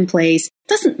the who in place, it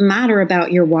doesn't matter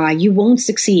about your why. You won't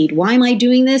succeed. Why am I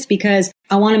doing this? Because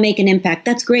I want to make an impact.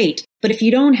 That's great. But if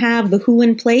you don't have the who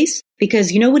in place,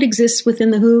 because you know what exists within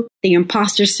the who? The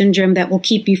imposter syndrome that will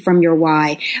keep you from your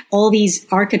why. All these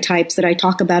archetypes that I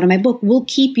talk about in my book will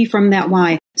keep you from that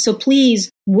why. So please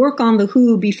work on the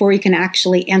who before you can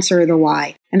actually answer the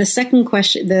why. And the second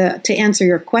question, to answer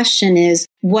your question, is,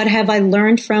 what have I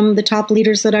learned from the top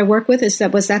leaders that I work with?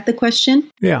 Was that the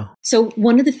question? Yeah. So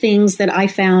one of the things that I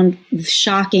found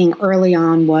shocking early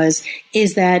on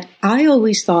is that I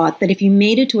always thought that if you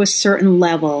made it to a certain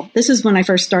level, this is when I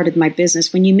first started my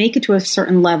business, when you make it to a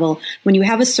certain level, when you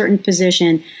have a certain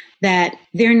position, that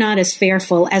they're not as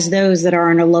fearful as those that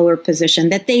are in a lower position,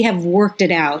 that they have worked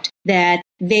it out, that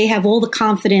they have all the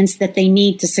confidence that they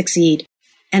need to succeed.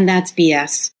 And that's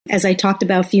BS. As I talked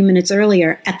about a few minutes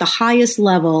earlier, at the highest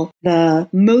level, the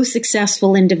most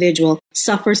successful individual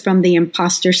suffers from the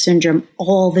imposter syndrome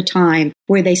all the time,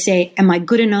 where they say, am I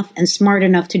good enough and smart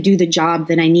enough to do the job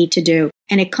that I need to do?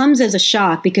 And it comes as a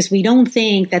shock because we don't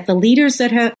think that the leaders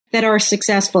that are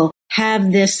successful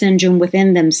have this syndrome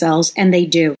within themselves, and they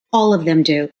do. All of them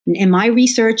do. In my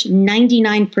research,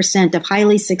 99% of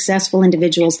highly successful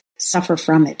individuals suffer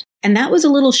from it. And that was a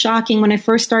little shocking when I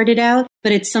first started out,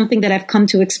 but it's something that I've come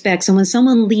to expect. So when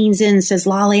someone leans in and says,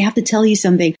 Lolly, I have to tell you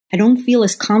something, I don't feel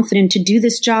as confident to do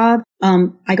this job,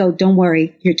 I go, don't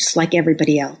worry, you're just like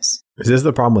everybody else. Is this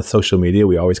the problem with social media?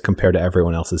 We always compare to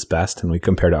everyone else's best and we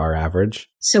compare to our average.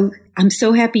 So I'm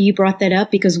so happy you brought that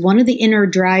up, because one of the inner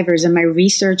drivers in my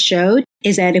research showed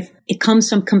is that if it comes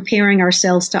from comparing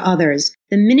ourselves to others,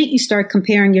 the minute you start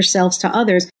comparing yourselves to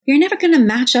others, you're never going to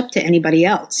match up to anybody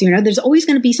else. There's always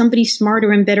going to be somebody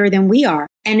smarter and better than we are.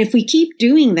 And if we keep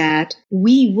doing that,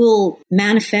 we will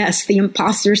manifest the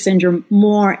imposter syndrome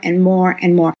more and more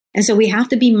and more. And so we have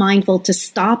to be mindful to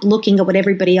stop looking at what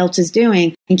everybody else is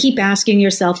doing and keep asking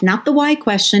yourself not the why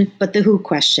question, but the who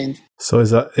question. So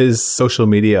is social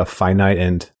media a finite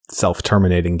and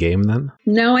self-terminating game then?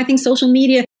 No, I think social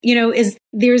media,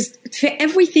 there's for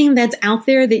everything that's out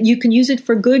there that you can use it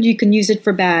for good, you can use it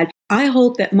for bad. I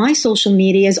hope that my social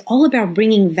media is all about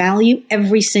bringing value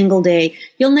every single day.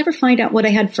 You'll never find out what I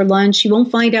had for lunch. You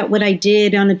won't find out what I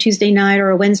did on a Tuesday night or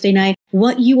a Wednesday night.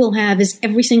 What you will have is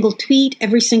every single tweet,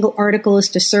 every single article is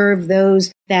to serve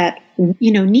those that,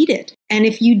 need it. And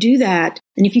if you do that,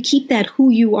 and if you keep that who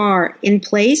you are in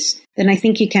place, then I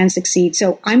think you can succeed.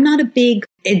 So I'm not a big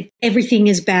everything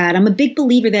is bad. I'm a big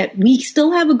believer that we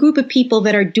still have a group of people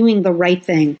that are doing the right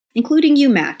thing, including you,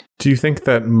 Matt. Do you think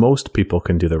that most people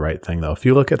can do the right thing, though? If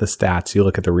you look at the stats, you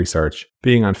look at the research,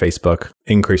 being on Facebook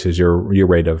increases your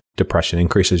rate of depression,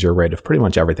 increases your rate of pretty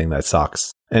much everything that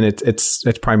sucks. And it's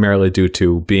primarily due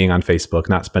to being on Facebook,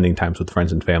 not spending time with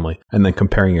friends and family, and then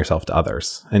comparing yourself to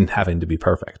others and having to be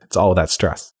perfect. It's all of that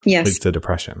stress leads to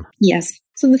depression. Yes.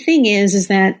 So the thing is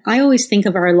that I always think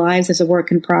of our lives as a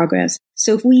work in progress.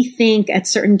 So if we think at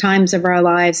certain times of our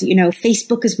lives,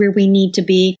 Facebook is where we need to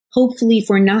be. Hopefully, if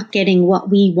we're not getting what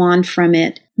we want from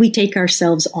it, we take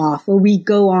ourselves off or we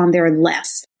go on there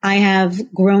less. I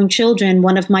have grown children.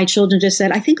 One of my children just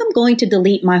said, I think I'm going to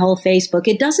delete my whole Facebook.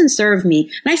 It doesn't serve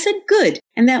me. And I said, good.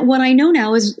 And that what I know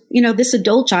now is, this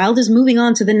adult child is moving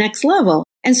on to the next level.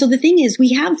 And so the thing is,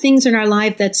 we have things in our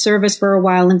life that serve us for a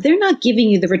while, and if they're not giving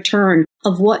you the return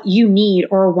of what you need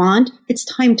or want, it's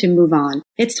time to move on.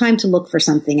 It's time to look for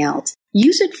something else.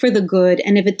 Use it for the good,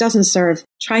 and if it doesn't serve,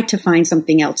 try to find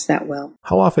something else that will.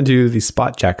 How often do you do these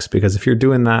spot checks? Because if you're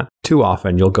doing that too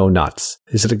often, you'll go nuts.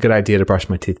 Is it a good idea to brush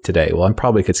my teeth today? Well, I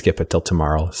probably could skip it till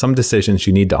tomorrow. Some decisions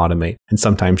you need to automate, and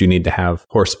sometimes you need to have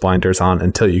horse blinders on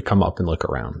until you come up and look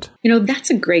around. That's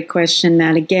a great question,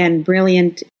 Matt. Again,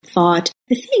 brilliant thought.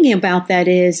 The thing about that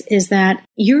is that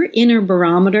your inner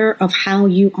barometer of how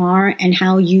you are and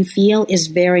how you feel is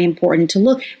very important to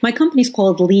look. My company's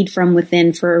called Lead From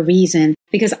Within for a reason,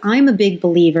 because I'm a big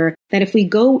believer that if we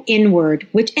go inward,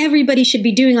 which everybody should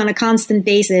be doing on a constant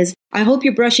basis, I hope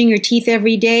you're brushing your teeth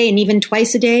every day and even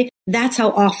twice a day. That's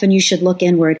how often you should look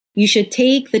inward. You should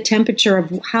take the temperature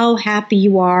of how happy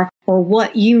you are or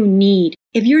what you need.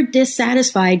 If you're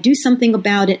dissatisfied, do something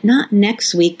about it, not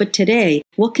next week, but today.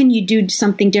 What can you do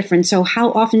something different? So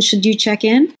how often should you check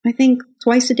in? I think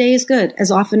twice a day is good, as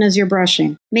often as you're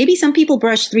brushing. Maybe some people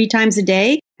brush 3 times a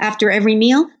day. After every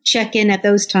meal, check in at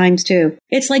those times too.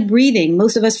 It's like breathing.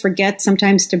 Most of us forget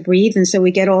sometimes to breathe, and so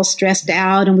we get all stressed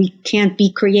out and we can't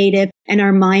be creative and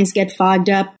our minds get fogged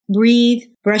up. Breathe,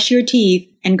 brush your teeth,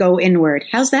 and go inward.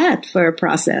 How's that for a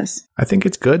process? I think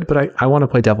it's good, but I want to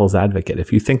play devil's advocate.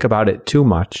 If you think about it too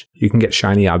much, you can get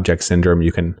shiny object syndrome.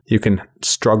 You can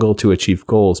struggle to achieve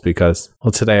goals because,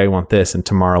 well, today I want this and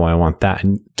tomorrow I want that.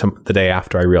 And the day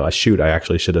after I realize, shoot, I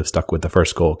actually should have stuck with the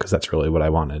first goal because that's really what I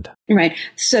wanted. Right.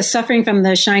 So suffering from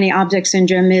the shiny object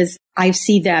syndrome I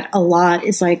see that a lot.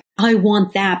 It's like, I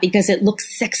want that because it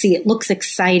looks sexy. It looks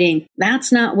exciting.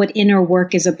 That's not what inner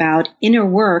work is about. Inner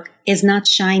work is not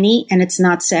shiny and it's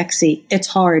not sexy. It's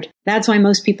hard. That's why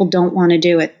most people don't want to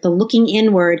do it. The looking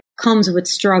inward comes with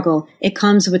struggle. It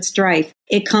comes with strife.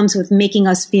 It comes with making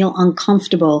us feel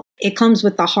uncomfortable. It comes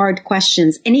with the hard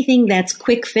questions. Anything that's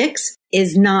quick fix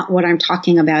is not what I'm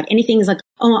talking about. Anything is like,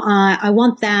 I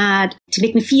want that to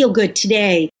make me feel good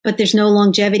today, but there's no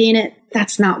longevity in it.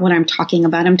 That's not what I'm talking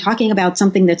about. I'm talking about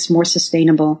something that's more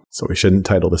sustainable. So we shouldn't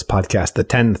title this podcast The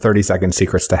 10 30-Second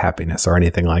Secrets to Happiness or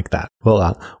anything like that.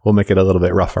 We'll make it a little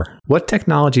bit rougher. What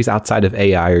technologies outside of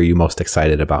AI are you most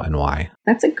excited about and why?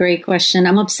 That's a great question.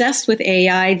 I'm obsessed with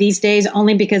AI these days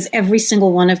only because every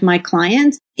single one of my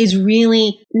clients is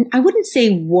really, I wouldn't say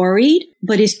worried,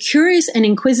 but is curious and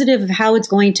inquisitive of how it's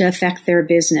going to affect their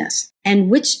business and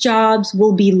which jobs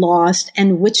will be lost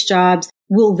and which jobs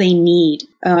will they need?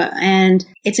 And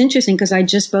it's interesting because I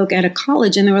just spoke at a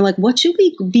college and they were like, what should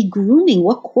we be grooming?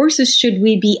 What courses should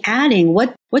we be adding?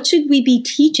 What should we be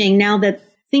teaching now that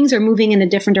things are moving in a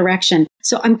different direction?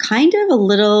 So I'm kind of a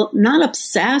little, not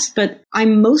obsessed, but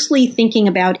I'm mostly thinking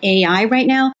about AI right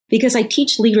now because I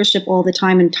teach leadership all the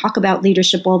time and talk about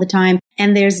leadership all the time.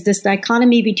 And there's this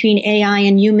dichotomy between AI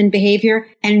and human behavior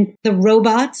and the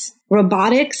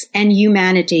robotics and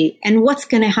humanity. And what's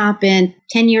going to happen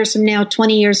 10 years from now,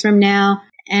 20 years from now?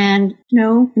 And,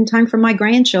 in time for my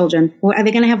grandchildren, are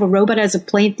they going to have a robot as a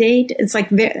play date? It's like,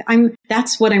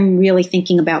 that's what I'm really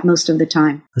thinking about most of the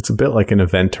time. It's a bit like an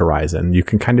event horizon. You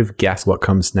can kind of guess what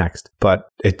comes next, but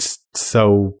it's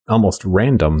so almost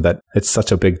random that it's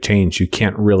such a big change. You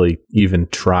can't really even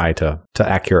try to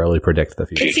accurately predict the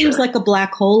future. It seems like a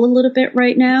black hole a little bit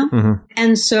right now. Mm-hmm.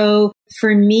 And so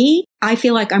for me, I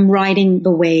feel like I'm riding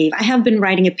the wave. I have been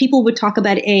riding it. People would talk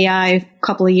about AI a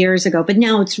couple of years ago, but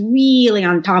now it's really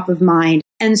on top of mind.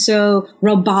 And so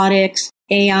robotics,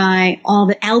 AI, all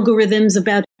the algorithms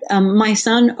about, my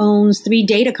son owns 3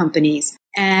 data companies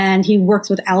and he works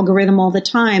with algorithm all the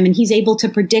time. And he's able to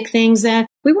predict things that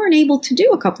we weren't able to do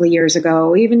a couple of years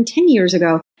ago, even 10 years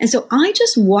ago. And so I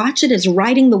just watch it as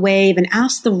riding the wave and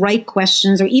ask the right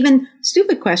questions or even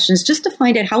stupid questions just to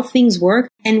find out how things work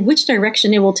and which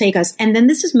direction it will take us. And then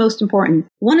this is most important.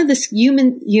 One of the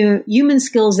human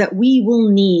skills that we will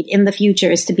need in the future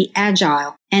is to be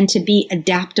agile and to be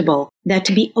adaptable, that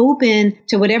to be open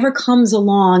to whatever comes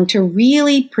along, to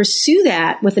really pursue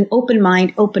that with an open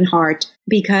mind, open heart,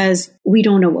 because we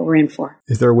don't know what we're in for.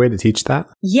 Is there a way to teach that?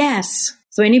 Yes.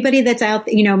 So anybody that's out,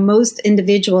 most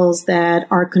individuals that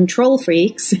are control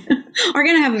freaks are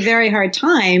going to have a very hard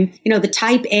time. The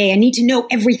type A, I need to know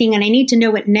everything and I need to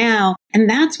know it now. And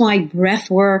that's why breath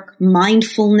work,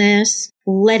 mindfulness,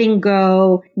 letting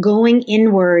go, going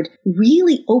inward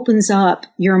really opens up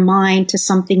your mind to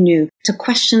something new, to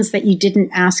questions that you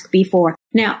didn't ask before.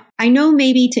 Now, I know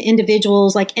maybe to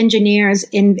individuals like engineers,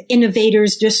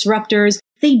 innovators, disruptors,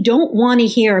 they don't want to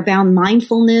hear about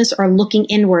mindfulness or looking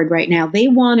inward right now. They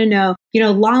want to know,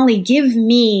 Lolly, give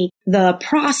me the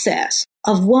process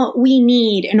of what we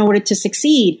need in order to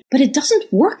succeed. But it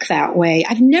doesn't work that way.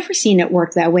 I've never seen it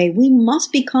work that way. We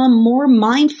must become more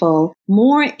mindful,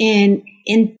 more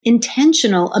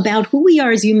intentional about who we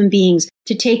are as human beings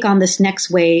to take on the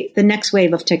next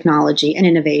wave of technology and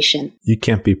innovation. You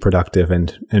can't be productive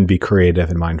and be creative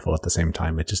and mindful at the same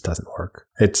time. It just doesn't work.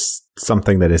 It's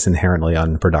something that is inherently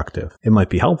unproductive. It might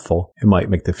be helpful. It might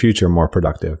make the future more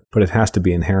productive, but it has to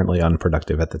be inherently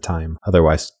unproductive at the time.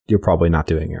 Otherwise, you're probably not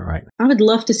doing it right. I would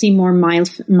love to see more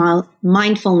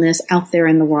mindfulness out there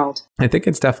in the world. I think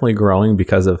it's definitely growing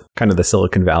because of kind of the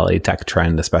Silicon Valley tech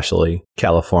trend, especially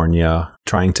California,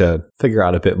 trying to figure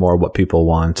out a bit more what people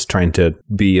want, trying to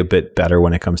be a bit better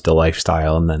when it comes to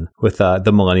lifestyle. And then with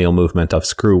the millennial movement of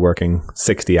screw working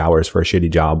 60 hours for a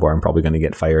shitty job where I'm probably going to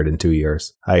get fired in 2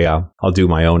 years, I'll do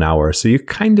my own hours. So you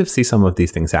kind of see some of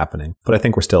these things happening, but I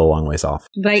think we're still a long ways off.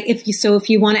 But if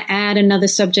you want to add another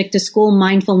subject to school,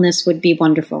 mindfulness would be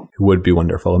wonderful. It would be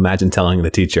wonderful. Imagine telling the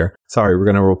teacher, sorry, we're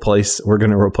going to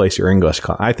replace your English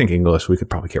class. I think English, we could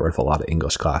probably get rid of a lot of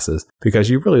English classes because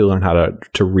you really learn how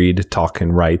to read, talk,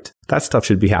 and write. That stuff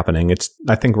should be happening.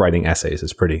 I think writing essays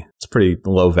is pretty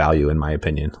low value in my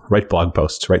opinion. Write blog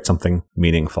posts, write something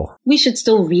meaningful. We should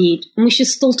still read and we should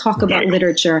still talk about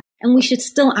literature and we should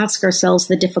still ask ourselves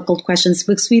the difficult questions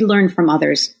because we learn from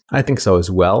others. I think so as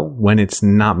well when it's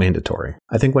not mandatory.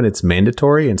 I think when it's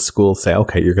mandatory and schools say,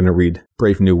 okay, you're going to read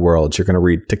Brave New World, you're going to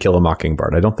read To Kill a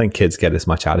Mockingbird. I don't think kids get as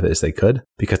much out of it as they could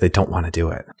because they don't want to do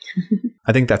it.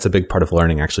 I think that's a big part of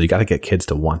learning, actually. You got to get kids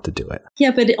to want to do it.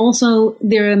 Yeah, but also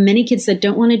there are many kids that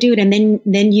don't want to do it. And then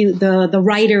the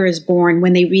writer is born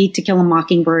when they read To Kill a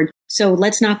Mockingbird. So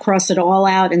let's not cross it all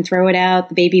out and throw it out,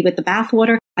 the baby with the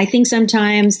bathwater. I think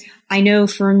sometimes, I know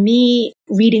for me,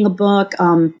 reading a book,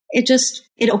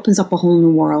 it opens up a whole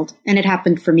new world. And it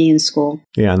happened for me in school.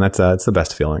 Yeah, and it's the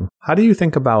best feeling. How do you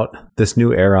think about this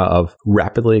new era of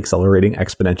rapidly accelerating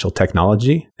exponential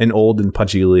technology and old and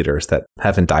pudgy leaders that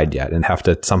haven't died yet and have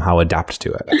to somehow adapt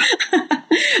to it?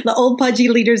 The old pudgy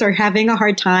leaders are having a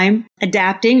hard time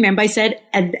adapting. Remember I said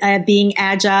being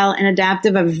agile and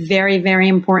adaptive are very, very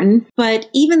important. But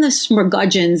even the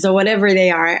smorgudgeons or whatever they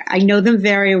are, I know them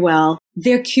very well.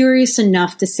 They're curious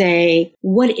enough to say,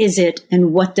 what is it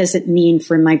and what does it mean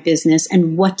for my business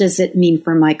and what does it mean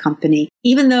for my company?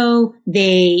 Even though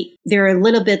they're a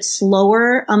little bit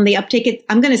slower on the uptake.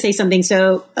 I'm going to say something,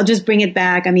 so I'll just bring it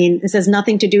back. I mean, this has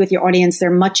nothing to do with your audience.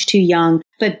 They're much too young.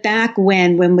 But back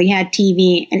when we had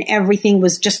TV and everything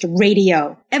was just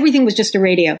radio, everything was just a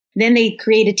radio. Then they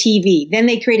created TV. Then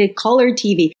they created color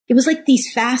TV. It was like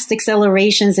these fast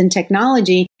accelerations in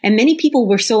technology. And many people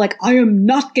were so like, I am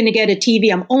not going to get a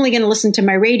TV. I'm only going to listen to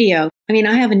my radio. I mean,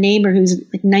 I have a neighbor who's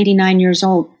like 99 years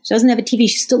old. She doesn't have a TV.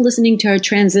 She's still listening to her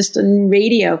transistor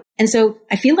radio. And so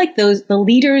I feel like the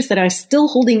leaders that are still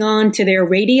holding on to their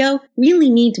radio really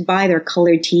need to buy their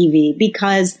color TV,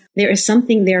 because there is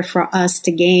something there for us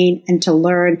to gain and to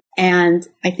learn. And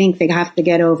I think they have to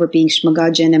get over being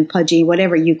schmagudgeon and pudgy,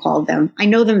 whatever you call them. I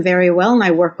know them very well and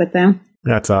I work with them.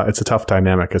 Yeah, it's a tough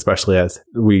dynamic, especially as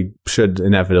we should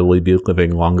inevitably be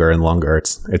living longer and longer.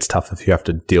 It's tough if you have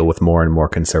to deal with more and more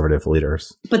conservative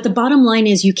leaders. But the bottom line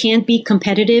is you can't be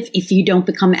competitive if you don't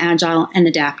become agile and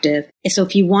adaptive. So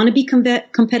if you want to be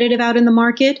competitive out in the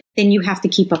market, then you have to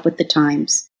keep up with the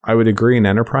times. I would agree in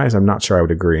enterprise. I'm not sure I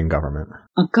would agree in government.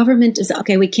 Government is,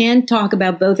 okay, we can't talk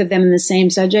about both of them in the same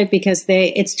subject because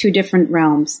it's two different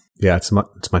realms. Yeah, it's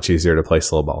much easier to play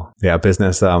slow ball. Yeah,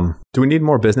 business. Do we need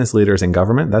more business leaders in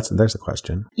government? There's a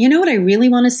question. You know what I really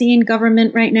want to see in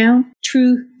government right now?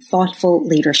 True, thoughtful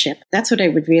leadership. That's what I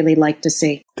would really like to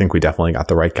see. I think we definitely got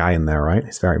the right guy in there, right?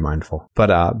 He's very mindful. But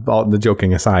all the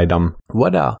joking aside,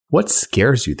 what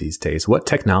scares you these days? What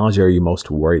technology are you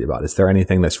most worried about? Is there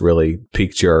anything that's really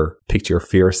piqued your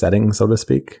fear setting, so to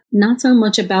speak? Not so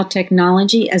much about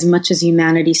technology as much as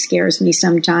humanity scares me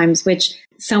sometimes, which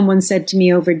someone said to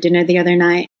me over dinner the other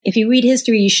night. If you read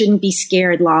history, you shouldn't be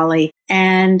scared, Lolly.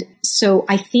 And so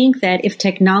I think that if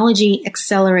technology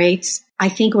accelerates, I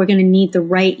think we're going to need the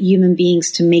right human beings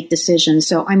to make decisions.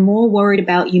 So I'm more worried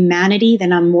about humanity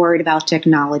than I'm worried about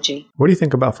technology. What do you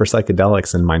think about for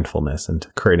psychedelics and mindfulness and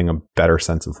creating a better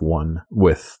sense of one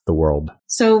with the world?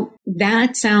 So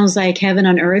that sounds like heaven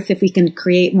on earth if we can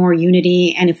create more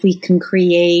unity and if we can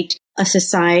create a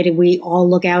society we all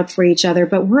look out for each other.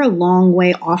 But we're a long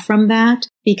way off from that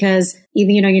because,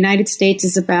 United States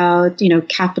is about,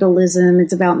 capitalism.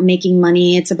 It's about making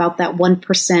money. It's about that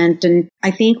 1%. And I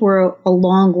think we're a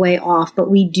long way off, but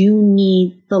we do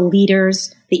need the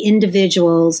leaders, the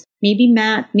individuals. Maybe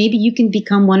Matt, maybe you can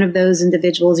become one of those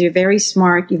individuals. You're very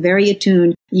smart. You're very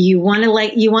attuned. You want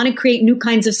to create new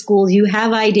kinds of schools. You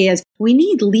have ideas. We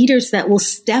need leaders that will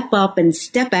step up and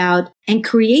step out and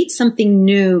create something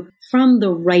new from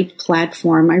the right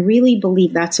platform. I really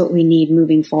believe that's what we need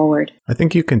moving forward. I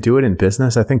think you can do it in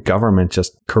business. I think government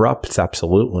just corrupts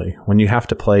absolutely. When you have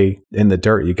to play in the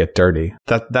dirt, you get dirty.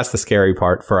 That's the scary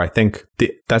part for, I think,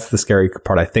 that's the scary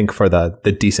part, I think, for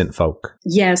the decent folk.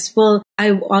 Yes. Well,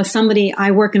 I'm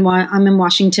in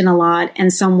Washington a lot,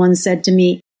 and someone said to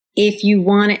me, if you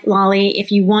want it, Lolly,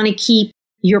 if you want to keep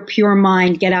your pure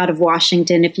mind, get out of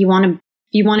Washington. If you want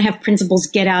to have principles,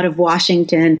 get out of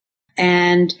Washington.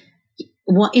 And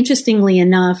well, interestingly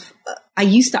enough, I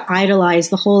used to idolize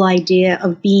the whole idea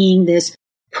of being this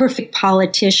perfect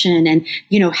politician and,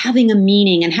 having a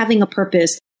meaning and having a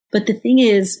purpose. But the thing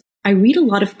is, I read a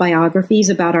lot of biographies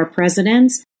about our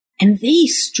presidents, and they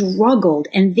struggled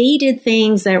and they did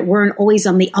things that weren't always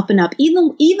on the up and up.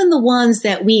 Even the ones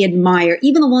that we admire,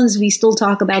 even the ones we still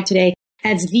talk about today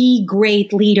as the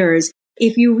great leaders.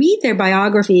 If you read their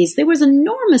biographies, there was an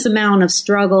enormous amount of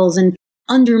struggles and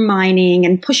undermining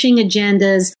and pushing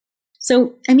agendas.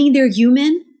 So, they're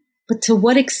human, but to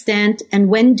what extent and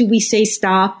when do we say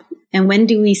stop and when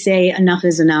do we say enough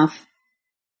is enough?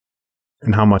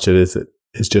 And how much is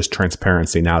just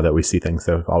transparency now that we see things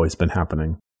that have always been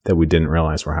happening that we didn't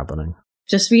realize were happening?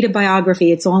 Just read a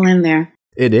biography. It's all in there.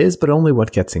 It is, but only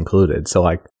what gets included. So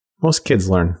most kids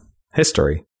learn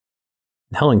history.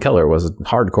 Helen Keller was a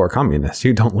hardcore communist.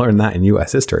 You don't learn that in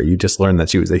U.S. history. You just learn that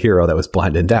she was a hero that was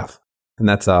blind and deaf. And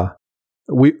that's,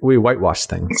 we whitewash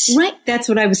things. Right. That's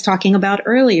what I was talking about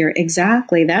earlier.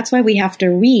 Exactly. That's why we have to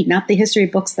read, not the history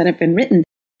books that have been written,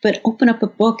 but open up a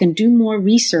book and do more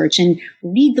research and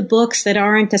read the books that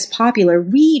aren't as popular.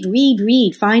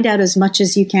 Read. Find out as much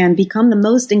as you can. Become the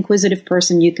most inquisitive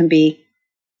person you can be.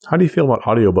 How do you feel about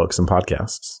audiobooks and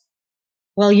podcasts?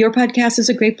 Well, your podcast is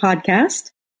a great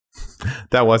podcast.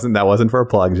 That wasn't for a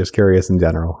plug, just curious in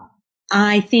general.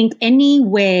 I think any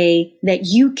way that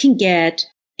you can get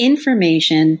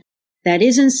information that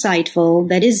is insightful,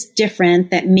 that is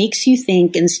different, that makes you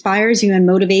think, inspires you and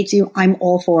motivates you, I'm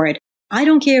all for it. I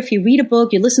don't care if you read a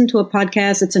book, you listen to a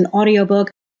podcast, it's an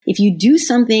audiobook. If you do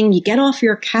something, you get off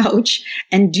your couch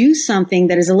and do something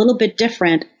that is a little bit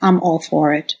different, I'm all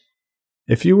for it.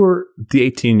 If you were the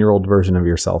 18-year-old version of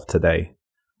yourself today,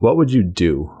 what would you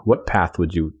do? What path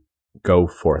would you go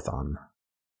forth on?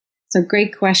 It's a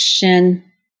great question.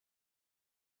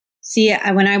 See,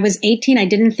 when I was 18, I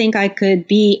didn't think I could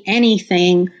be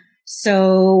anything.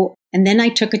 And then I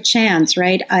took a chance,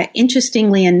 right?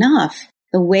 Interestingly enough,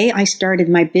 the way I started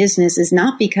my business is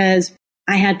not because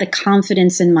I had the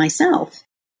confidence in myself.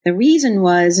 The reason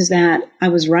is that I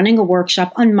was running a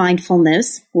workshop on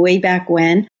mindfulness way back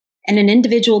when, and an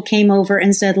individual came over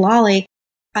and said, Lolly,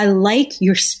 I like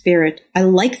your spirit. I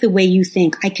like the way you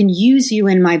think. I can use you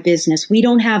in my business. We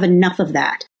don't have enough of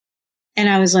that. And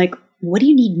I was like, what do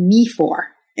you need me for?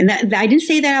 And I didn't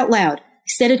say that out loud. I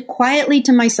said it quietly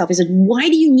to myself. I said, why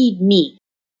do you need me?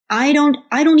 I don't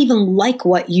even like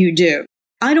what you do.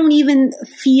 I don't even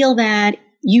feel that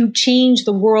you change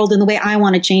the world in the way I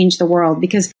want to change the world,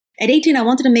 because at 18, I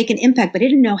wanted to make an impact, but I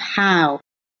didn't know how.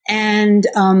 And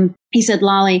he said,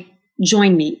 Lolly,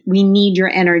 join me. We need your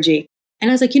energy. And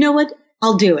I was like, you know what?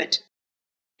 I'll do it.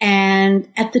 And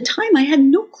at the time, I had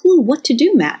no clue what to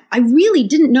do, Matt. I really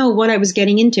didn't know what I was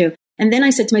getting into. And then I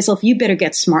said to myself, you better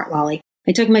get smart, Lolly.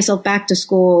 I took myself back to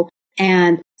school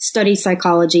and studied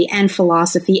psychology and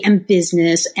philosophy and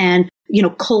business and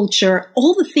culture,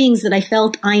 all the things that I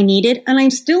felt I needed. And I'm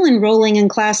still enrolling in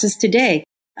classes today.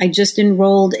 I just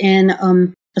enrolled in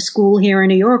a school here in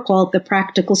New York called the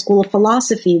Practical School of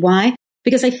Philosophy. Why?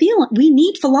 Because I feel we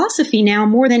need philosophy now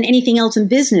more than anything else in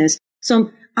business.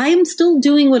 So I am still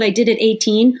doing what I did at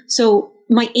 18. So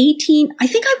my 18, I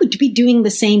think I would be doing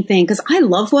the same thing because I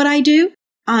love what I do.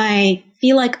 I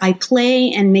feel like I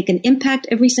play and make an impact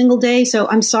every single day. So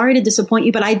I'm sorry to disappoint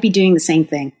you, but I'd be doing the same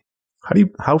thing.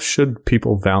 How should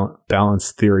people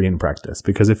balance theory and practice?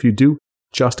 Because if you do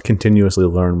just continuously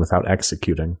learn without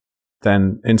executing,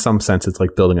 then in some sense, it's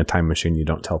like building a time machine you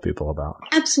don't tell people about.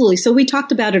 Absolutely. So we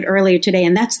talked about it earlier today,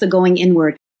 and that's the going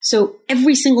inward. So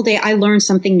every single day I learned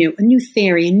something new, a new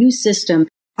theory, a new system.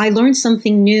 I learned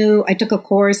something new. I took a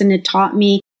course and it taught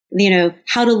me,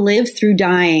 how to live through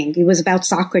dying. It was about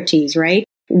Socrates, right?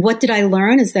 What did I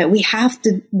learn is that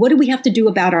what do we have to do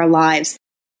about our lives?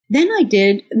 Then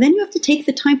you have to take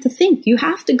the time to think. You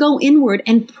have to go inward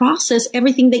and process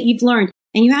everything that you've learned.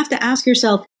 And you have to ask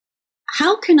yourself,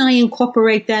 how can I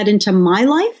incorporate that into my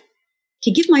life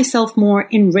to give myself more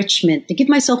enrichment, to give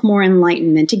myself more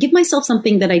enlightenment, to give myself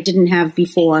something that I didn't have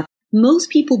before? Most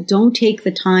people don't take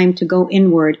the time to go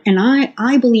inward. And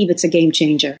I believe it's a game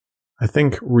changer. I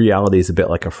think reality is a bit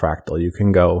like a fractal. You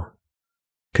can go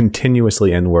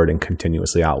continuously inward and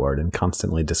continuously outward and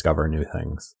constantly discover new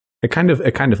things. It kind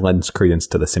of lends credence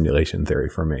to the simulation theory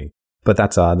for me, but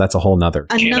that's a whole nother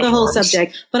whole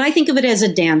subject. But I think of it as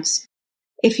a dance.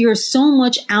 If you're so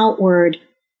much outward,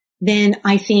 then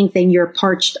I think then you're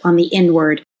parched on the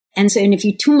inward. And if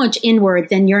you're too much inward,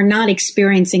 then you're not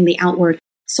experiencing the outward.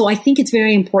 So I think it's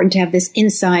very important to have this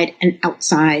inside and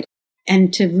outside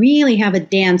and to really have a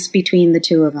dance between the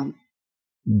two of them.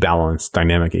 Balance,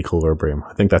 dynamic equilibrium.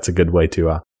 I think that's a good way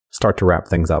to start to wrap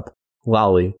things up.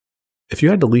 Lolly, if you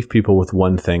had to leave people with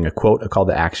one thing, a quote, a call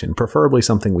to action, preferably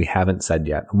something we haven't said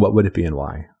yet, what would it be and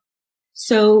why?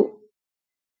 So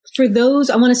for those,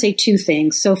 I want to say two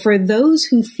things. So for those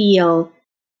who feel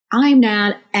I'm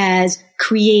not as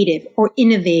creative or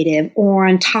innovative or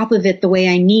on top of it the way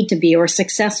I need to be or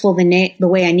successful the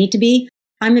way I need to be,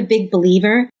 I'm a big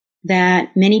believer that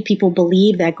many people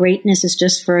believe that greatness is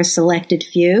just for a selected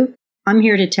few. I'm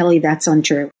here to tell you that's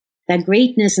untrue. That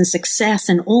greatness and success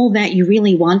and all that you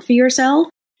really want for yourself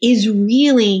is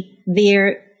really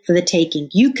there for the taking.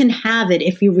 You can have it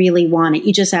if you really want it.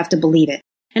 You just have to believe it.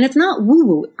 And it's not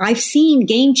woo-woo. I've seen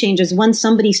game changers when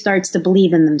somebody starts to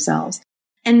believe in themselves.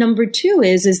 And number two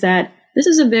is that this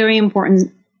is a very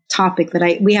important topic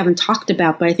that we haven't talked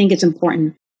about, but I think it's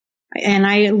important. And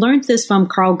I learned this from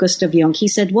Carl Gustav Jung. He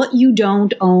said, what you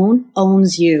don't own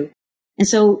owns you. And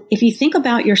so if you think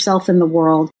about yourself in the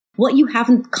world, what you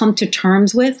haven't come to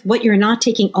terms with, what you're not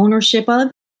taking ownership of,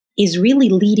 is really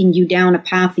leading you down a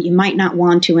path that you might not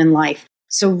want to in life.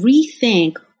 So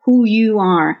rethink who you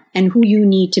are and who you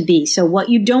need to be. So what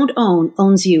you don't own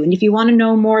owns you. And if you want to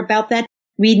know more about that,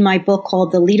 read my book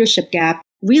called The Leadership Gap.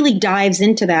 Really dives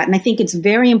into that. And I think it's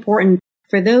very important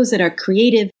for those that are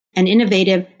creative and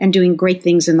innovative and doing great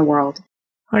things in the world.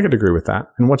 I could agree with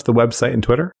that. And what's the website and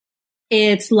Twitter?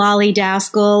 It's Lolly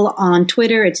Daskal on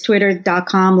Twitter. It's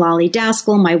twitter.com, Lolly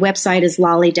Daskal. My website is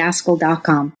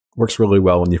lollydaskal.com. Works really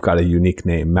well when you've got a unique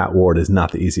name. Matt Ward is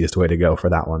not the easiest way to go for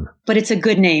that one. But it's a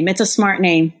good name. It's a smart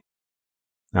name.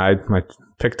 I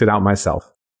picked it out myself.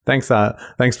 Thanks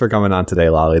for coming on today,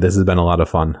 Lolly. This has been a lot of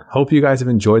fun. Hope you guys have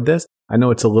enjoyed this. I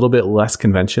know it's a little bit less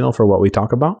conventional for what we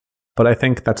talk about, but I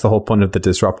think that's the whole point of the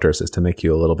disruptors, is to make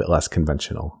you a little bit less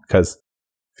conventional. Because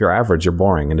if you're average, you're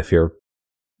boring. And if you're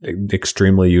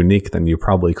extremely unique, then you're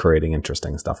probably creating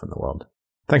interesting stuff in the world.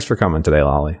 Thanks for coming today,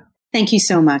 Lolly. Thank you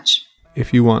so much.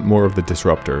 If you want more of the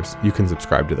Disruptors, you can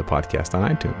subscribe to the podcast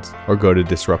on iTunes or go to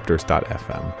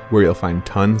disruptors.fm, where you'll find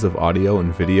tons of audio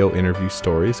and video interview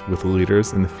stories with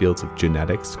leaders in the fields of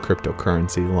genetics,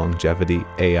 cryptocurrency, longevity,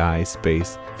 AI,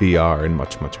 space, VR, and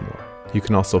much, much more. You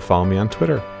can also follow me on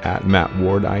Twitter at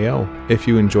MattWardIO. If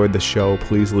you enjoyed the show,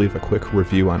 please leave a quick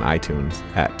review on iTunes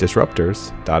at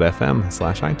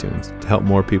disruptors.fm/iTunes to help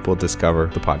more people discover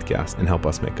the podcast and help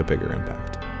us make a bigger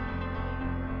impact.